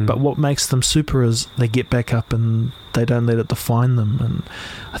 But what makes them super is they get back up and they don't let it define them. And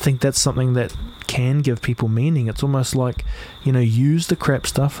I think that's something that can give people meaning. It's almost like, use the crap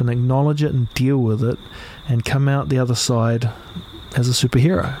stuff and acknowledge it and deal with it and come out the other side as a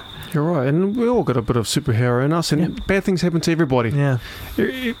superhero. You're right, and we all got a bit of superhero in us, and bad things happen to everybody. Yeah.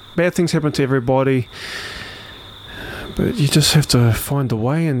 Bad things happen to everybody. But you just have to find a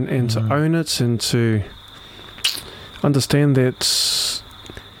way and to own it and to understand that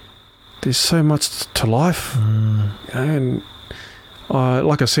there's so much to life. And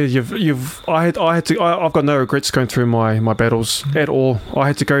like I said, I've got no regrets going through my battles at all. I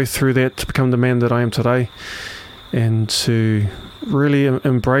had to go through that to become the man that I am today, and to really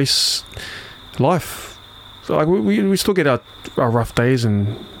embrace life. So like we still get our rough days,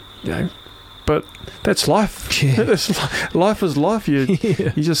 and but that's life. Yeah. Life is life. You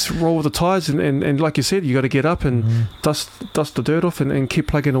just roll with the tides, and like you said, you got to get up and dust the dirt off and keep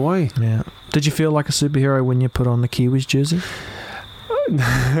plugging away. Yeah. Did you feel like a superhero when you put on the Kiwis jersey?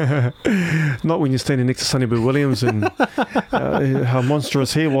 Not when you're standing next to Sonny Bill Williams and how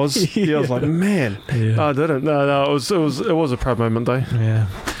monstrous he was. Yeah, I was like, man, I didn't. No, it was a proud moment though. Yeah.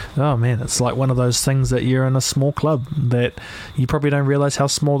 Oh man, it's like one of those things that you're in a small club that you probably don't realize how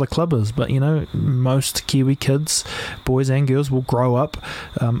small the club is, but most Kiwi kids, boys and girls, will grow up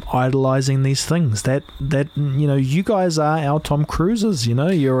idolizing these things that you guys are our Tom Cruises.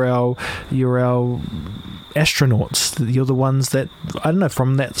 You're our astronauts. You're the ones that, I don't know,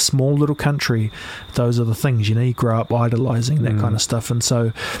 from that small little country, those are the things, you grow up idolizing that kind of stuff. And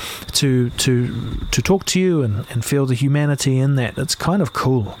so to talk to you and feel the humanity in that, it's kind of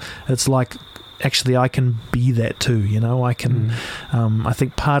cool. It's like actually I can be that too. I can. I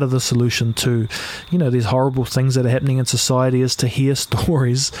think part of the solution to, these horrible things that are happening in society is to hear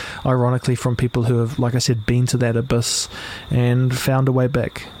stories, ironically, from people who have, like I said, been to that abyss and found a way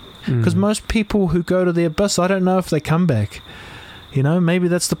back. Because most people who go to the abyss, I don't know if they come back. Maybe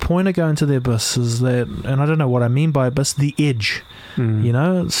that's the point of going to the abyss, is that, and I don't know what I mean by abyss, the edge.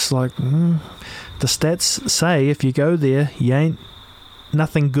 It's like, the stats say if you go there, you ain't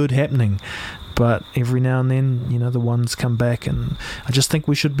nothing good happening. But every now and then, the ones come back, and I just think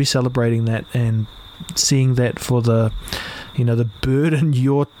we should be celebrating that and seeing that for the burden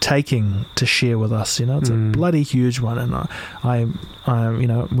you're taking to share with us. It's a bloody huge one, and I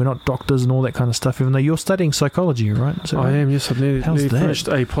we're not doctors and all that kind of stuff, even though you're studying psychology, right? I am, yes. I've nearly finished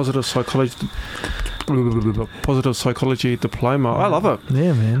a positive psychology diploma. I love it.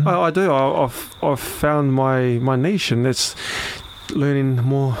 Yeah, man. I do. I've found my niche, and that's learning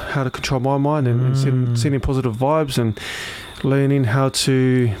more how to control my mind and sending positive vibes, and learning how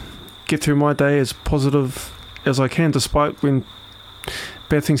to get through my day as positive as I can, despite when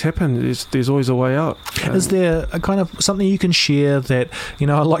bad things happen. There's always a way out. Is there a kind of something you can share that, I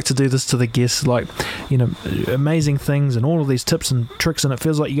like to do this to the guests, like, amazing things and all of these tips and tricks, and it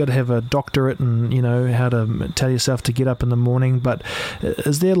feels like you got to have a doctorate and, how to tell yourself to get up in the morning. But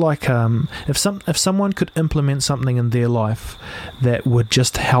is there like, if someone could implement something in their life that would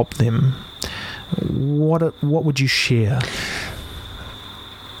just help them, what would you share?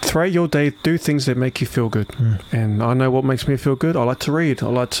 Throughout your day, do things that make you feel good. And I know what makes me feel good. I like to read. I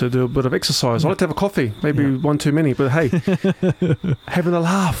like to do a bit of exercise. I like to have a coffee. Maybe one too many, but hey, having a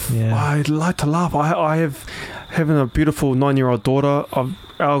laugh. I like to laugh. Having a beautiful 9-year-old daughter.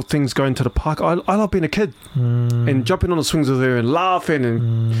 Our things going to the park. I love being a kid and jumping on the swings with her and laughing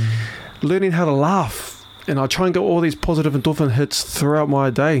and learning how to laugh. And I try and get all these positive endorphin hits throughout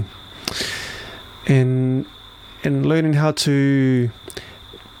my day, and learning how to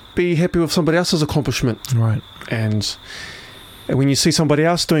be happy with somebody else's accomplishment. Right. And when you see somebody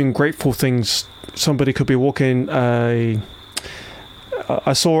else doing grateful things, somebody could be walking on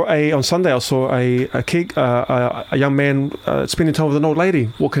Sunday I saw a young man spending time with an old lady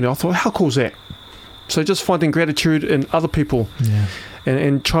walking. I thought, how cool is that? So just finding gratitude in other people,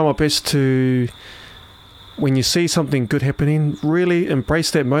 and try my best to, when you see something good happening, really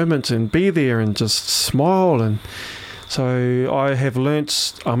embrace that moment and be there and just smile. And so I have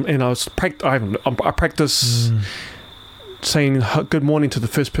learnt, and I practice saying good morning to the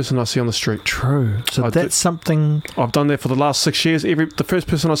first person I see on the street. True. So that's something I've done that for the last 6 years. The first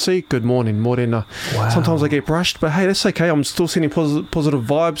person I see, good morning, morena. Wow. Sometimes I get brushed, but hey, that's okay. I'm still sending positive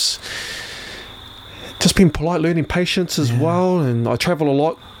vibes. Just being polite, learning patience as well. And I travel a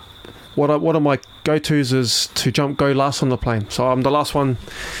lot. One of my go-tos is to go last on the plane. So I'm the last one.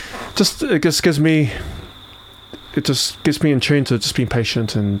 It just gets me in tune to just being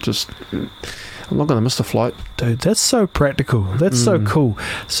patient, and just, I'm not going to miss the flight. Dude, that's so practical. That's so cool.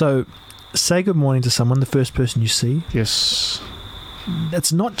 So say good morning to someone, the first person you see. Yes.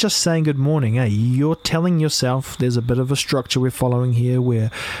 That's not just saying good morning, eh? You're telling yourself there's a bit of a structure we're following here,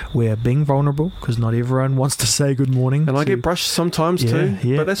 where we're being vulnerable, because not everyone wants to say good morning. And I get brushed sometimes too,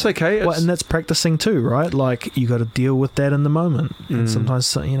 but that's okay. And that's practicing too, right? Like, you got to deal with that in the moment. And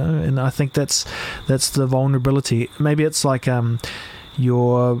sometimes, and I think that's the vulnerability. Maybe it's like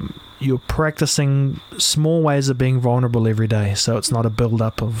you're practicing small ways of being vulnerable every day, so it's not a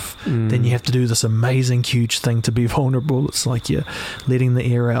build-up of then you have to do this amazing huge thing to be vulnerable. It's like you're letting the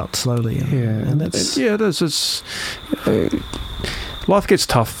air out slowly, and that's it is. It's life gets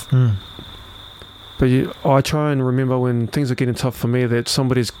tough, but I try and remember when things are getting tough for me that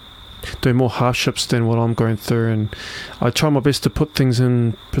somebody's doing more hardships than what I'm going through, and I try my best to put things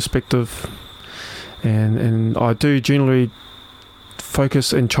in perspective, and I do generally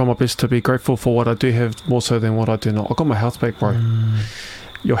focus and try my best to be grateful for what I do have, more so than what I do not. I got my health back, bro.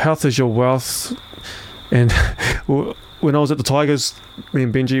 Your health is your wealth. And when I was at the Tigers,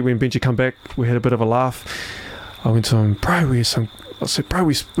 when Benji come back, we had a bit of a laugh. I went to him, bro, I said, bro,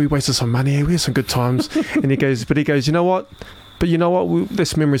 we wasted some money, we had some good times. And he goes, you know what?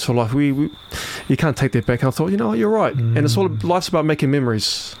 That's memories for life. You can't take that back. And I thought, you're right. And it's life's about making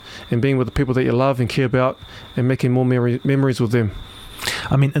memories and being with the people that you love and care about, and making more memories with them.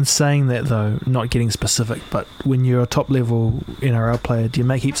 I mean, in saying that though, not getting specific, but when you're a top level NRL player, do you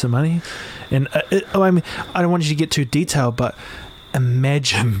make heaps of money? And I mean, I don't want you to get too detailed, but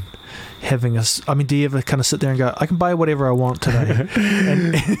imagine having do you ever kind of sit there and go, I can buy whatever I want today?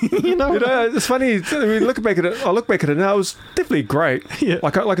 And, it's funny. I look back at it now. It was definitely great. Yeah.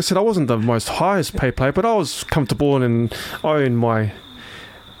 Like I said, I wasn't the most highest paid player, but I was comfortable and I earned my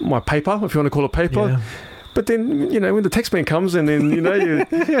my paper, if you want to call it paper. Yeah. But then, when the tax man comes and then,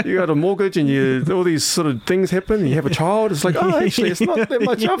 you got a mortgage and all these sort of things happen and you have a child, it's like, actually, it's not that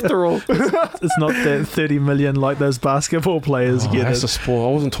much after all. It's not that 30 million like those basketball players get. That's it. a sport.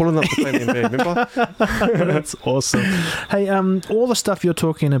 I wasn't tall enough to play NBA, remember? That's awesome. Hey, all the stuff you're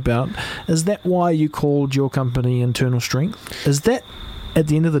talking about, is that why you called your company Internal Strength? Is that, at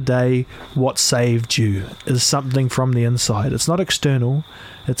the end of the day, what saved you? Is something from the inside. It's not external.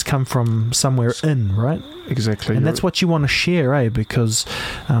 It's come from somewhere in, right? Exactly. And that's what you want to share, because,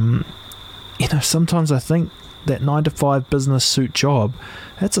 sometimes I think that 9-to-5 business suit job,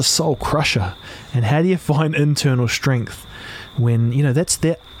 that's a soul crusher. And how do you find internal strength when, that's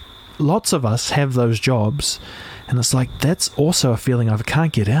that? Lots of us have those jobs, and it's like, that's also a feeling of I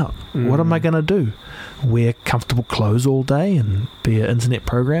can't get out. What am I going to do? Wear comfortable clothes all day and be an internet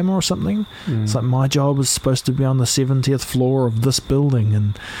programmer or something? It's like, my job is supposed to be on the 70th floor of this building,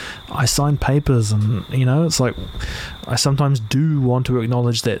 and I sign papers, and it's like, I sometimes do want to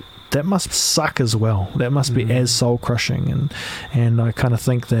acknowledge that must suck as well. That must be as soul crushing, and I kind of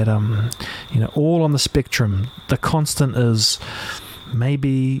think that all on the spectrum, the constant is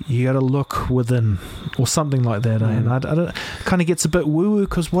maybe you got to look within or something like that. And I don't, kind of gets a bit woo-woo,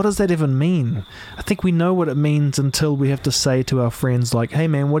 because what does that even mean? I think we know what it means until we have to say to our friends like, hey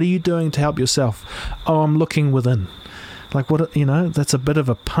man, what are you doing to help yourself? Oh, I'm looking within. Like, what, that's a bit of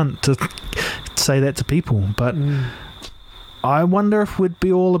a punt to say that to people, but I wonder if we'd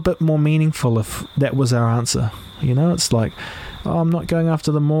be all a bit more meaningful if that was our answer. It's like, oh, I'm not going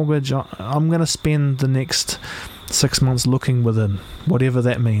after the mortgage. I'm going to spend the next 6 months looking within, whatever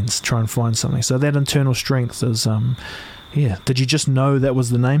that means, try and find something. So that internal strength is, did you just know that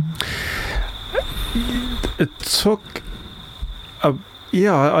was the name? It took,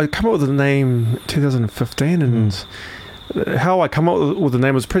 I come up with the name 2015, and how I come up with the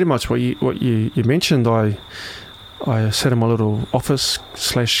name was pretty much what you mentioned. I sat in my little office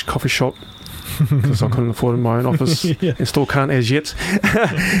 / coffee shop, because I couldn't afford my own office and still can't as yet.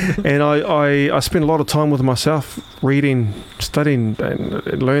 And I spent a lot of time with myself, reading, studying,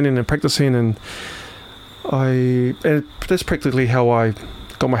 and learning and practicing, and that's practically how I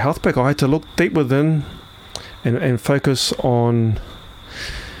got my health back. I had to look deep within and focus on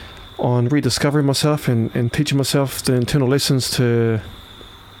rediscovering myself and teaching myself the internal lessons to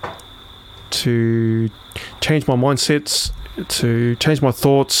change my mindsets, to change my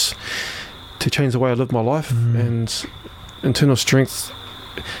thoughts, to change the way I live my life. And internal strength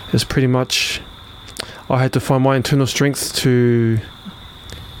is pretty much, I had to find my internal strength to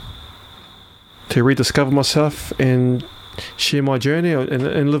rediscover myself and share my journey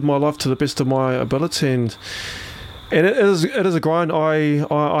and live my life to the best of my ability. And it is a grind.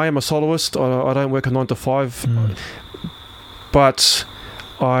 I am a soloist. I don't work a 9-to-5, but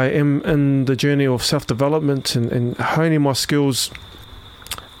I am in the journey of self-development and honing my skills.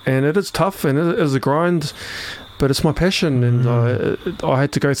 And it is tough, and it is a grind, but it's my passion, and I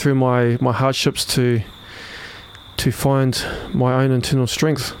had to go through my hardships to find my own internal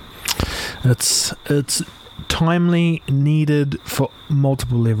strength. It's timely, needed for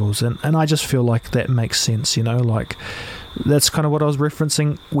multiple levels, and I just feel like that makes sense. Like, that's kind of what I was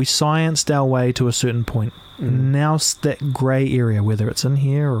referencing. We scienced our way to a certain point. Now it's that grey area, whether it's in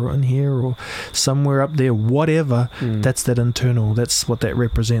here or somewhere up there, whatever. That's that internal. That's what that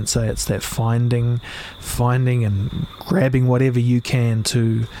represents. It's that finding and grabbing whatever you can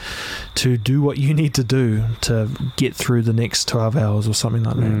to do what you need to do to get through the next 12 hours or something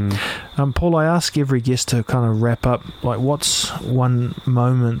like that. Paul, I ask every guest to kind of wrap up, like, what's one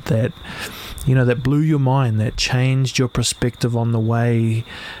moment that that blew your mind, that changed your perspective on the way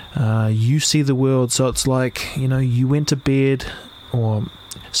you see the world? So it's like, you went to bed or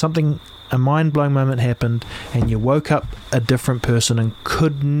something, a mind-blowing moment happened, and you woke up a different person and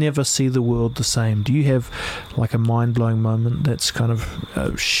could never see the world the same. Do you have like a mind-blowing moment that's kind of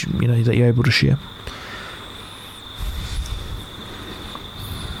that you're able to share?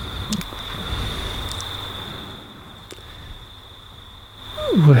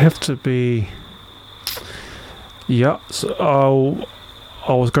 Would have to be, so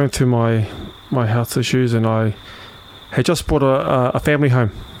I was going through my health issues, and I had just bought a family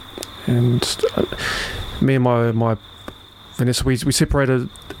home, and me and my Vanessa, we separated,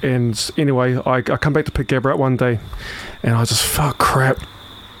 and anyway, I come back to pick Gabrielle up one day, and I just felt crap.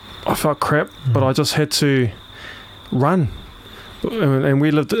 But I just had to run, and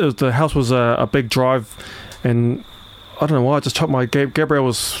we lived, the house was a big drive, and I don't know why, I just chucked Gabrielle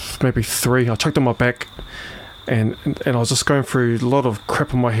was maybe 3, I chucked on my back, and I was just going through a lot of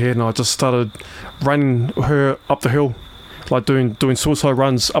crap in my head, and I just started running her up the hill like doing suicide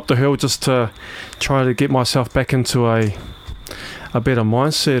runs up the hill just to try to get myself back into a better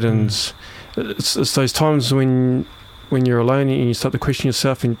mindset. And it's those times when you're alone and you start to question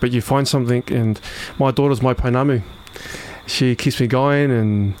yourself, but you find something. And my daughter's my pounamu. She keeps me going,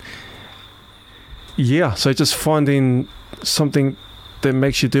 and so just finding something that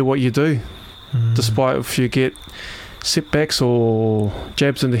makes you do what you do, despite if you get setbacks or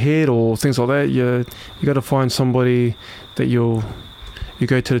jabs in the head or things like that. You got to find somebody that you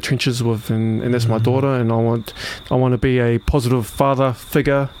go to the trenches with, and that's my daughter. And I want to be a positive father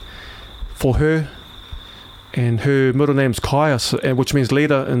figure for her. And her middle name's Kaya, which means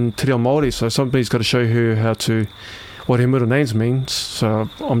leader in Te Reo Māori. So somebody's got to show her what her middle name means. So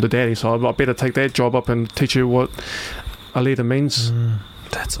I'm the daddy, so I better take that job up and teach her what a leader means.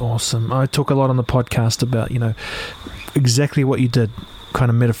 That's awesome. I talk a lot on the podcast about, exactly what you did, kind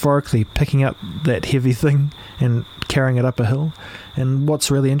of metaphorically, picking up that heavy thing and carrying it up a hill. And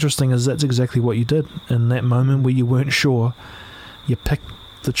what's really interesting is that's exactly what you did. In that moment where you weren't sure, you picked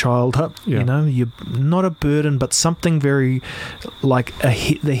the child up. You're not a burden, but something very like the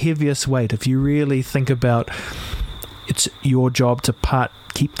heaviest weight. If you really think about, it's your job to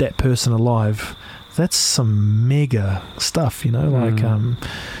keep that person alive. That's some mega stuff, shout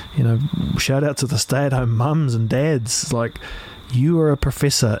out to the stay-at-home mums and dads. Like, you are a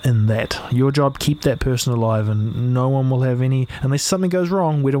professor in that. Your job, keep that person alive, and no one will have any, unless something goes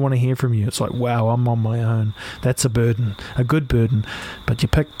wrong, we don't want to hear from you. It's like, wow, I'm on my own. That's a burden, a good burden. But you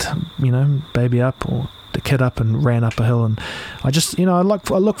picked, baby up or the kid up and ran up a hill. And I just, I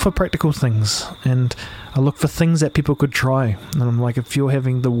look for practical things, and I look for things that people could try. And I'm like, if you're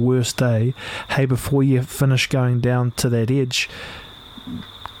having the worst day, hey, before you finish going down to that edge,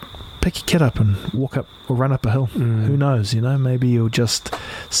 pick your kid up and walk up or run up a hill. Who knows, maybe you'll just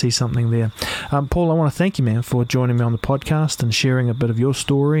see something there. Paul, I want to thank you, man, for joining me on the podcast and sharing a bit of your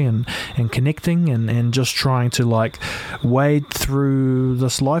story and connecting and just trying to wade through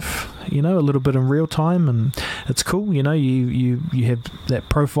this life, a little bit in real time. And it's cool, you have that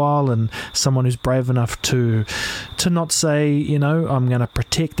profile and someone who's brave enough to not say, I'm going to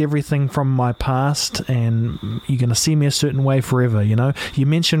protect everything from my past and you're going to see me a certain way forever. You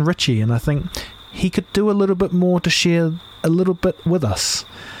mentioned Richie, and I think he could do a little bit more to share a little bit with us.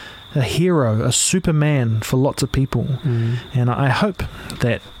 A hero, a superman for lots of people. And I hope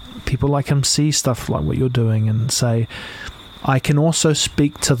that people like him see stuff like what you're doing and say, I can also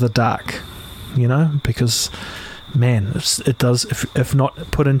speak to the dark, because, man, it does, if not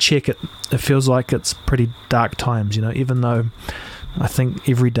put in check, it feels like it's pretty dark times, even though I think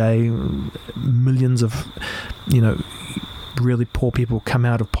every day millions of, really poor people come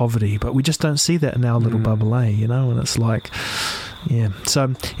out of poverty, but we just don't see that in our little bubble, and it's like,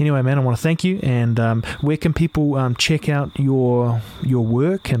 so anyway, man, I want to thank you. And where can people check out your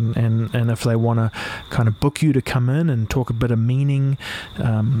work, and if they want to kind of book you to come in and talk a bit of meaning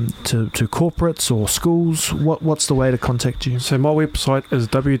to corporates or schools, what's the way to contact you? So my website is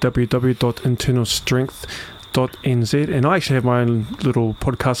www.internalstrength.nz, and I actually have my own little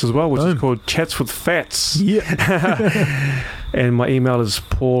podcast as well, which is called Chats with Fats. And my email is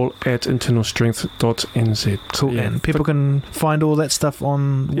paul@internalstrength.nz. Cool. And people can find all that stuff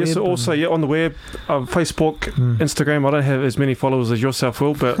on web? Yes, also on the web, Facebook, Instagram. I don't have as many followers as yourself,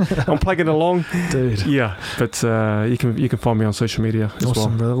 Will, but I'm plugging along, dude. Yeah, but you can find me on social media as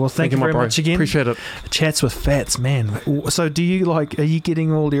awesome, well. Brother. Well, thank you very much again. Appreciate it. Chats with Fats, man. So do you are you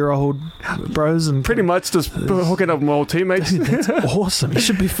getting all your old bros and pretty much just hooking up my old teammates? That's awesome. You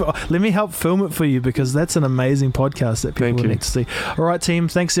should be. Let me help film it for you, because that's an amazing podcast that people need to see. All right, team.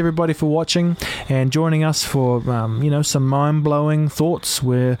 Thanks everybody for watching and joining us for some mind-blowing thoughts.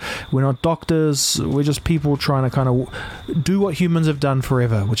 We're not doctors. We're just people trying to kind of do what humans have done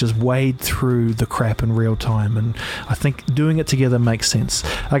forever, which is wade through the crap in real time. And I think doing it together makes sense.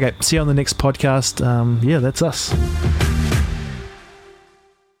 Okay, see you on the next podcast. That's us.